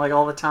see him like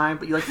all the time,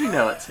 but you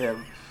know it's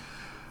him?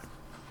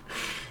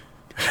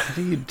 How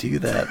do you do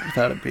that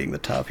without it being the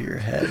top of your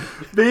head?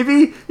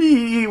 Maybe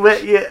he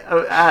went.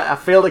 A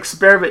failed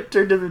experiment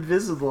turned him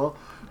invisible.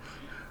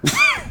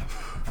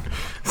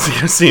 So you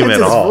don't see him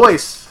at all.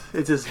 It's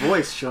his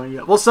voice showing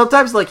up. Well,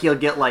 sometimes like he'll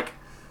get like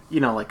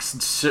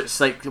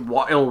like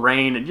it'll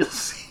rain and you'll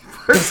see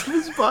parts of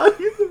his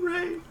body in the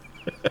rain.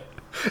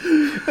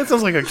 That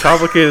sounds like a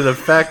complicated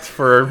effect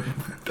for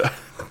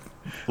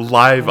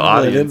live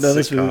audience. I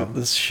didn't know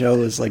this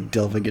show is like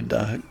delving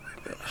into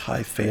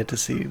high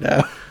fantasy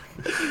now.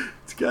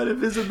 It's got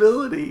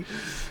invisibility.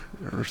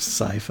 Or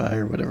sci-fi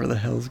or whatever the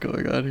hell's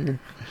going on here.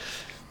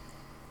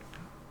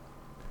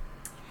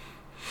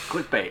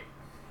 Clickbait.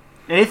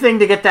 Anything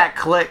to get that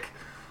click.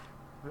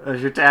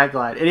 That's your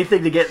tagline.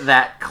 Anything to get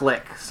that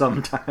click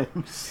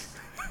sometimes.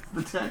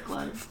 The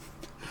tagline.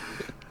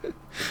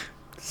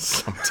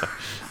 Sometimes.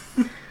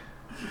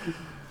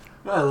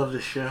 I love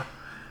this show.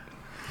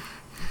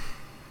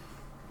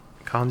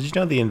 Colin, did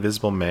you know the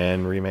Invisible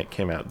Man remake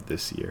came out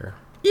this year?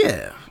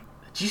 Yeah.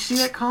 Did you see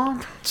that,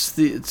 Colin?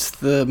 It's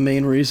the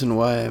main reason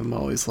why I'm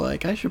always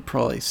like, I should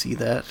probably see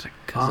that,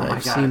 because Oh my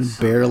I've God, seen it's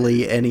so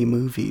barely any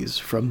movies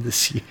from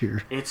this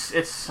year. It's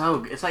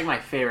like my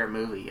favorite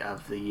movie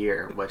of the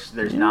year, which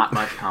there's not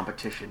much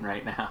competition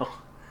right now.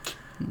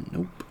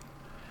 Nope.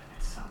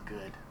 It's so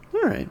good.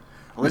 All right.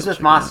 Elizabeth check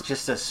it Moss out.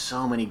 just does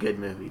so many good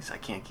movies. I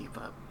can't keep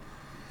up.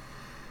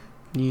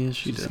 Yeah,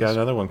 she She's does. got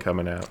another one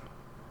coming out.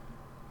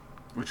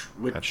 Which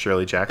That's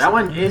Shirley Jackson. that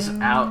one is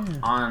out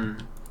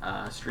on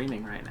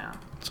streaming right now.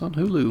 It's on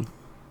Hulu.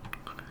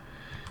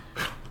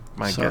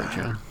 My Sorry, God.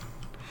 John.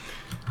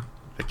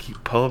 They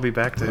keep pulling me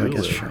back to I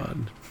guess Hulu.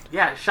 Sean.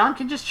 Yeah,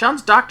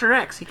 Sean's Dr.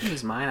 X. He can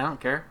use mine. I don't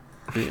care.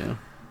 Yeah.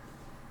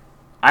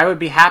 I would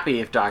be happy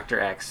if Dr.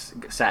 X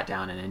sat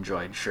down and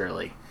enjoyed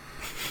Shirley.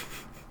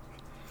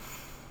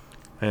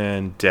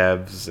 And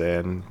Devs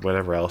and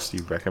whatever else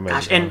you recommend.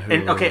 Gosh, and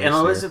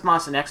Elizabeth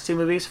Moss' next two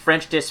movies,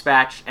 French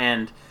Dispatch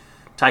and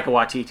Taika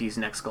Waititi's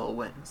Next Goal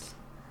Wins.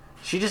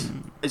 She just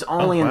is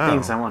only in wow.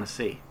 things I want to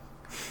see.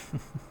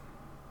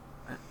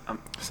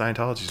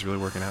 Scientology's really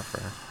working out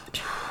for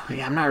her.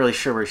 Yeah, I'm not really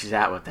sure where she's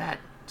at with that.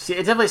 See, it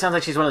definitely sounds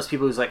like she's one of those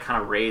people who's like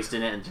kind of raised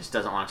in it and just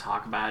doesn't want to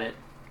talk about it.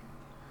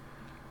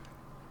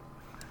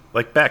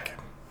 Like Beck.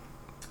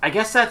 I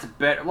guess that's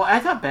better. Well, I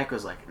thought Beck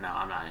was like, no,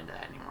 I'm not into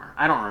that anymore.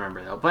 I don't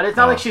remember though. But it's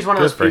not like she's one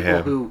of good those for people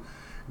him. who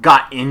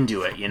got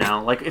into it, you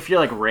know? Like if you're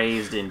like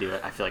raised into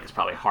it, I feel like it's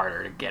probably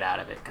harder to get out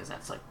of it because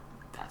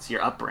that's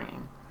your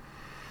upbringing.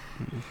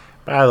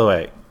 By the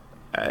way,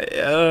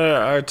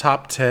 our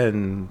top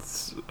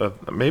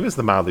 10s, maybe it's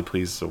the Mildly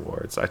Pleased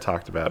Awards. I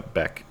talked about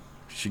Beck.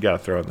 She got to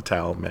throw in the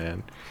towel,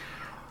 man.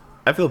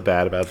 I feel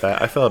bad about that.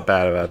 I felt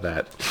bad about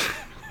that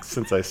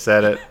since I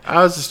said it.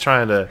 I was just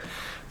trying to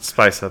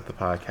spice up the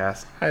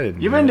podcast. I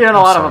didn't. You've mean been it. doing a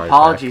I'm lot sorry, of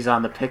apologies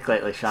on the pick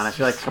lately, Sean. I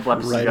feel like a couple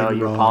episodes Right ago and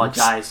you wrongs.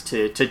 apologized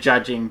to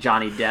judging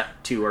Johnny Depp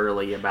too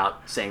early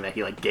about saying that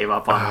he like gave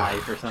up on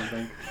life or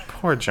something. Beck.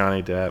 Poor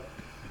Johnny Depp.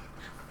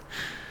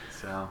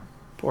 So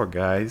Poor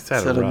guy. He's had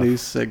Is a that a rough. new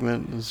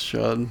segment? Is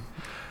Sean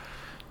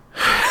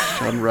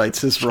rights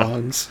his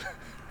wrongs.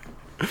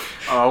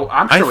 Oh,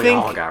 I'm I sure we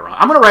think- all got wrong.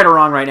 I'm going to right a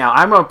wrong right now.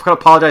 I'm going to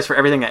apologize for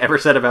everything I ever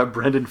said about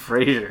Brendan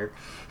Fraser.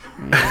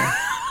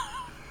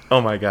 Oh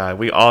my God,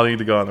 we all need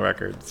to go on the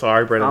record.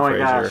 Sorry, Brendan Oh my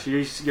Fraser.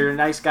 gosh, you're a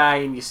nice guy,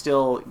 and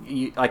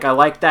like I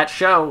like that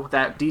show,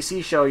 that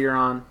DC show you're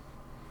on.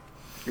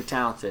 You're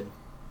talented.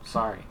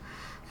 Sorry.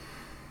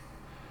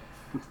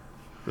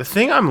 The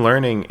thing I'm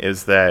learning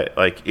is that,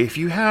 like, if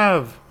you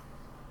have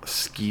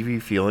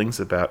skeevy feelings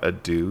about a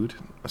dude,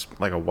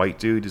 like a white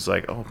dude, who's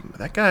like, oh,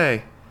 that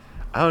guy,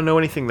 I don't know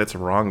anything that's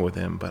wrong with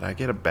him, but I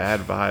get a bad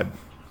vibe.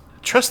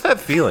 Trust that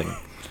feeling.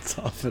 It's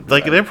often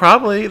Like right.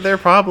 they're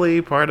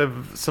probably part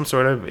of some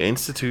sort of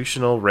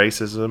institutional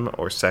racism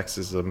or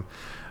sexism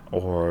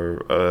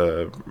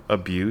or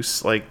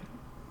abuse. Like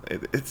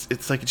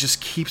it's like it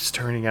just keeps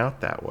turning out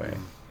that way.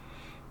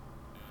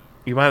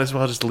 You might as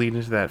well just lean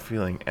into that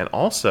feeling. And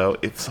also,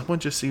 if someone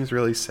just seems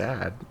really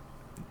sad,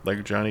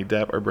 like Johnny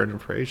Depp or Brendan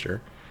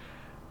Fraser,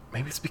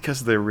 maybe it's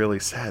because they're really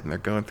sad and they're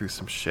going through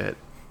some shit.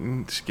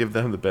 Just give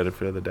them the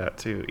benefit of the doubt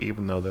too,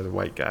 even though they're the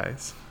white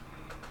guys.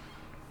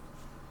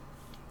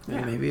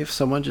 Yeah, maybe if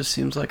someone just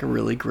seems like a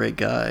really great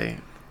guy,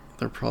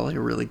 they're probably a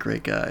really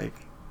great guy,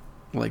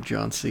 like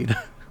John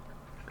Cena.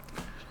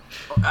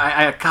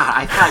 I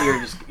thought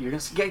you're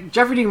gonna get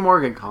Jeffrey Dean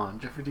Morgan, Colin.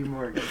 Jeffrey Dean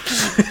Morgan.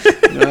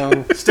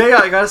 No, Stay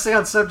on. You gotta stay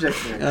on subject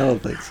here. I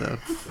don't think so.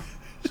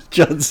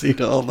 John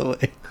Cena all the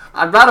way.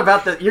 I'm not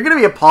about that. You're gonna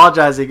be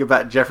apologizing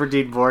about Jeffrey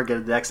Dean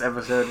Morgan the next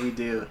episode we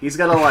do. He's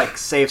gonna like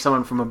save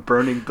someone from a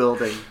burning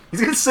building.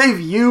 He's gonna save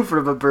you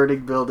from a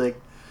burning building.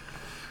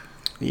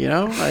 You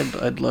know,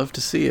 I'd love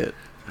to see it.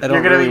 I You're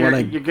don't gonna really be want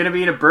to. you're gonna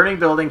be in a burning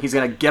building. He's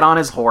gonna get on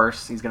his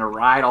horse. He's gonna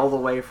ride all the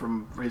way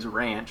from his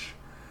ranch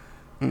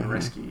and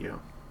rescue you.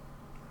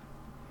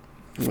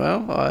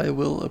 Well, I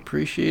will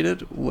appreciate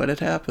it when it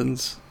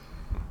happens.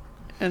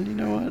 And you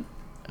know what?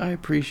 I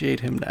appreciate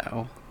him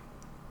now,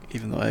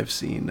 even though I've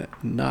seen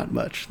not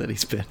much that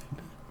he's been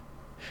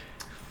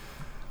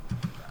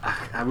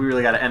in. We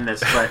really got to end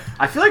this, but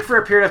I feel like for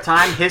a period of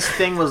time, his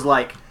thing was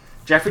like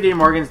Jeffrey Dean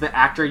Morgan's the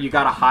actor you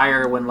got to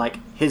hire when like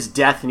his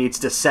death needs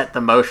to set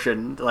the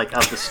motion like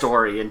of the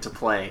story into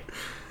play.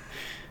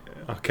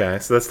 Okay,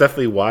 so that's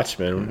definitely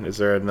Watchmen. Is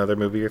there another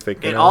movie you're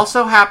thinking It of?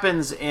 also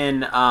happens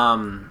in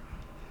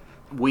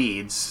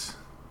Weeds.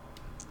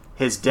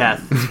 His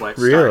death is what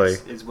Really?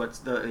 starts, is what's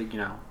the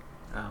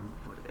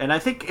and I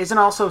think isn't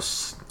also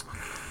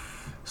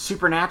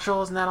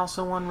Supernatural, isn't that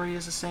also one where he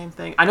does the same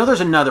thing? I know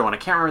there's another one. I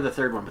can't remember the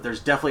third one, but there's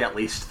definitely at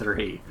least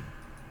 3.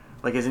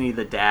 Like, isn't he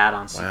the dad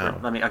on Super?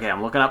 Wow. Okay,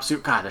 I'm looking up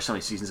God, there's so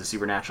many seasons of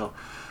Supernatural.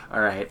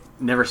 All right,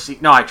 never see.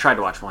 No, I tried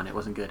to watch one. It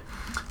wasn't good.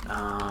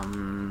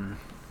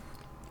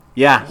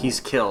 Yeah, he's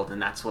killed,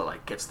 and that's what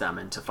like gets them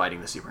into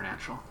fighting the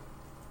supernatural.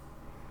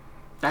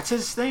 That's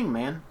his thing,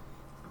 man.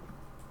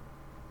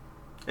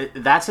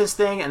 That's his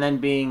thing, and then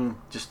being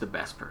just the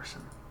best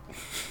person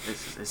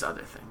is his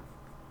other thing.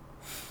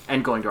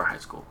 And going to our high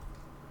school.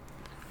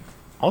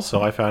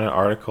 Also, I found an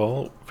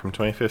article from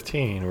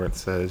 2015 where it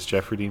says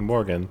Jeffrey Dean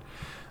Morgan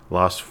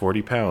lost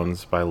 40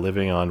 pounds by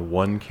living on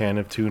 1 can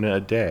of tuna a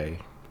day.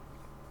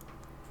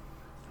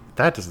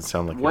 That doesn't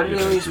sound like what a did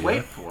good he lose idea.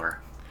 weight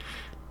for?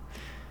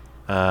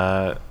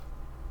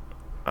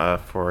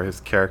 For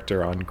his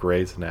character on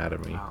Grey's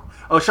Anatomy.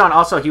 Oh, Sean,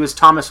 also, he was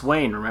Thomas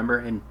Wayne,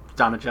 remember, in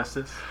Dawn of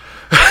Justice?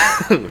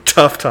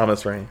 Tough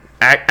Thomas Wayne.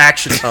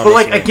 Action Thomas But,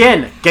 like, Wayne.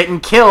 again,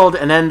 getting killed,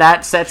 and then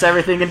that sets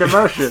everything into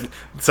motion.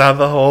 That's how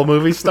the whole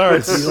movie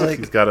starts. Is he, like,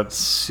 He's got a...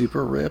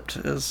 super ripped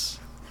as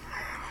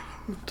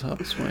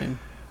Thomas Wayne?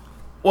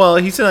 Well,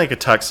 he's in like a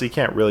tux, so you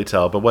can't really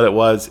tell. But what it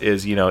was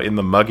is, you know, in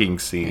the mugging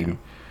scene,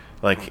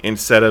 like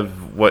instead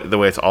of the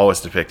way it's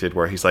always depicted,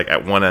 where he's like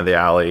at one end of the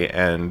alley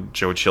and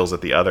Joe Chill's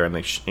at the other, and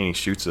he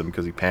shoots him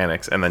because he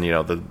panics, and then, you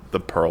know, the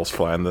pearls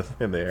fly in the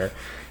air.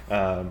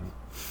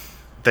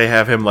 They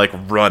have him like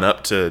run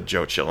up to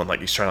Joe Chill and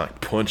like he's trying to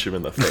like punch him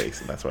in the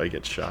face, and that's why he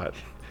gets shot.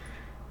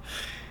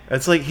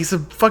 It's like he's a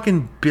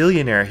fucking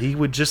billionaire. He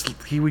would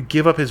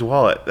give up his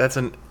wallet. That's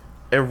an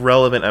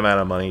irrelevant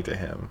amount of money to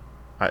him.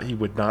 He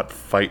would not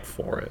fight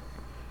for it.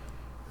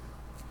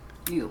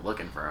 You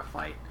looking for a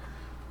fight?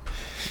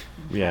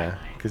 Yeah,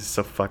 because he's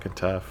so fucking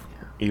tough.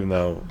 Even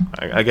though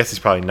I guess he's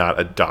probably not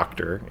a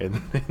doctor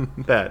in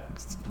that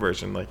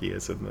version like he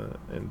is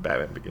in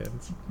Batman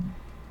Begins.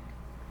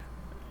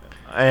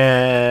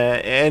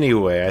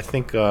 Anyway, I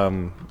think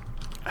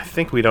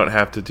we don't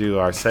have to do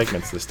our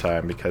segments this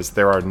time because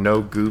there are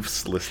no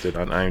goofs listed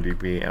on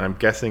IMDb, and I'm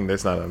guessing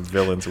there's not a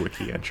villains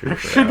wiki entry. There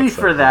should be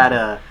for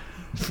that.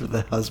 For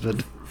the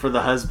husband. For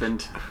the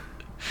husband.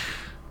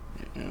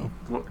 You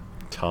know.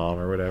 Tom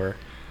or whatever.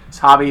 His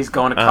hobbies,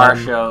 going to car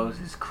shows.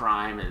 His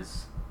crime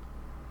is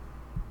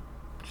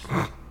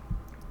just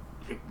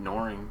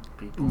ignoring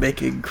people.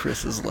 Making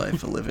Chris's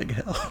life a living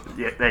hell.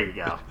 Yeah, there you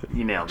go.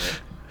 You nailed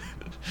it.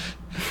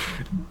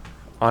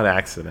 On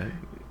accident.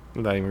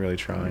 Without even really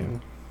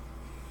trying.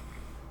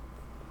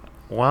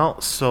 Well,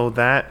 so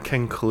that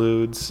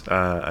concludes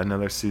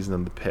another season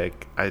of The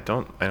Pick. I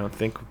don't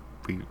think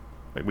we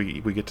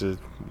get to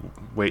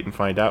wait and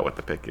find out what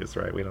the pick is,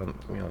 right? We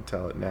don't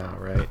tell it now,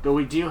 right? But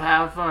we do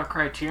have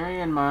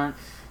Criterion Month,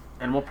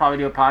 and we'll probably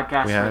do a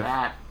podcast for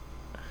that.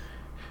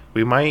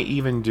 We might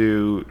even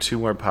do 2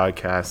 more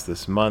podcasts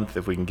this month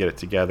if we can get it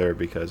together,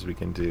 because we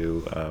can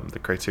do the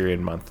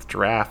Criterion Month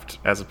draft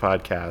as a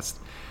podcast,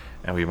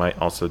 and we might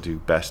also do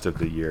best of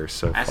the year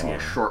so far. That's a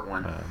short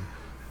one.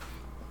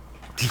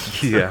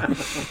 Yeah.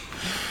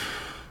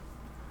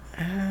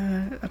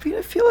 I mean,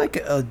 I feel like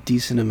a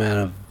decent amount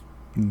of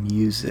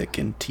music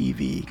and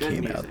TV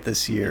came out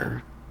this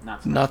year. Yeah.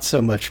 Not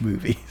so much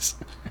movies.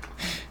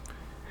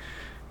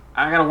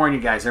 I gotta warn you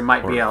guys, there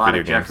might be a lot of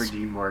video Jeffrey games.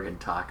 Dean Morgan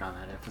talk on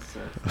that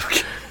episode.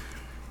 Okay.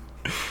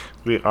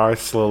 We are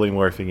slowly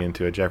morphing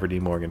into a Jeffrey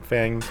Dean Morgan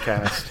fan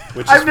cast,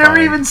 which is I've never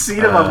fine. even seen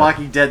him on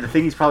Walking Dead, the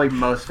thing he's probably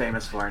most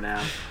famous for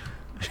now.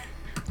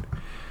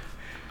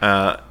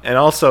 And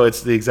also,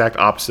 it's the exact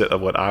opposite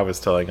of what I was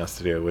telling us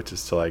to do, which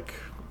is to like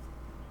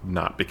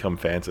not become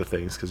fans of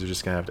things, because you're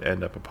just gonna have to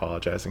end up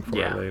apologizing for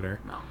it later.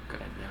 No, good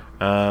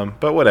idea.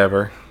 But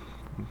whatever.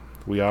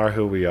 We are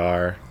who we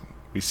are.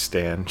 We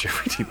stand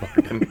Jeffrey Dean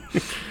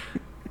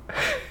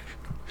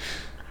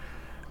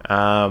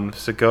Morgan.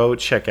 So go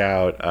check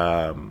out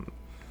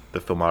the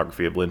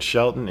filmography of Lynn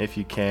Shelton if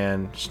you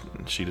can.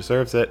 She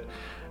deserves it.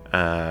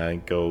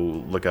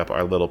 Go look up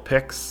our little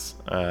picks.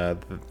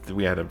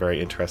 We had a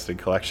very interesting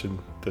collection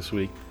this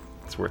week.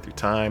 It's worth your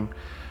time.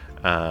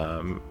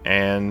 And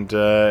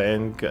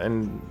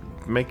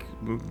make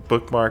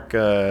bookmark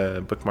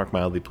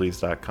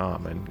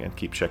mildlypleased.com and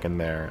keep checking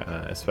there,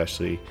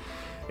 especially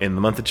in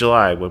the month of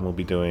July, when we'll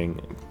be doing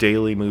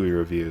daily movie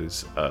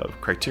reviews of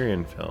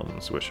Criterion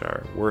films, which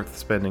are worth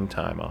spending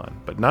time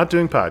on. But not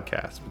doing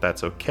podcasts, but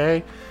that's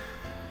okay,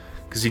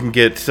 because you can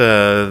get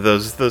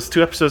those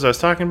 2 episodes I was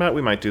talking about.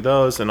 We might do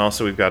those, and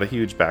also we've got a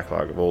huge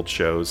backlog of old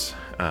shows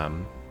that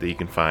you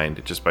can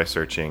find just by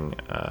searching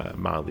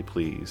Mildly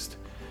Pleased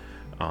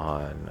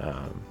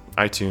on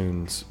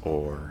iTunes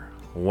or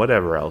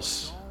whatever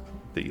else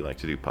that you like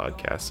to do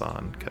podcasts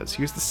on. Because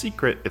here's the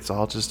secret: it's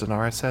all just an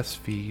RSS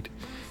feed.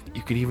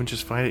 You could even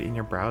just find it in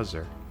your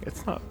browser.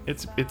 It's not.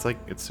 It's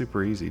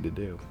super easy to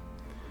do.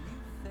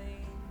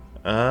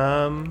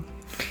 And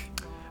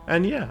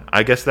yeah,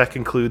 I guess that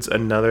concludes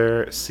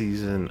another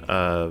season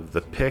of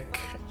The Pick.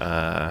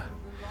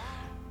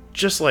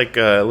 Just like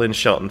a Lynn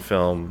Shelton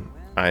film,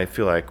 I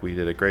feel like we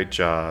did a great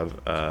job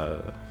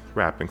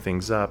wrapping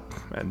things up,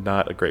 and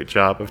not a great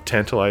job of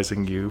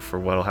tantalizing you for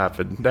what'll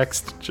happen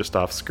next, just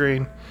off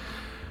screen.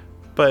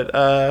 But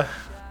I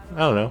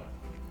don't know.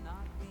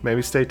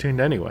 Maybe stay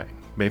tuned anyway.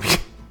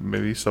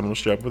 Maybe someone will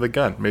show up with a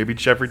gun. Maybe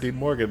Jeffrey Dean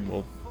Morgan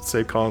will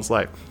save Colin's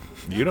life.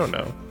 You don't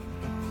know.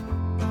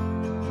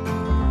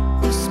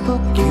 This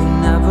book you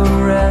never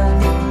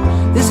read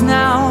is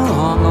now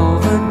long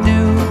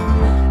overdue.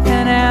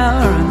 An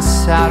errant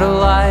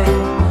satellite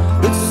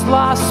that's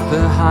lost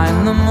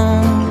behind the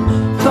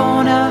moon.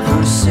 Don't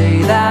ever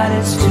say that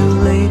it's too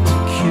late.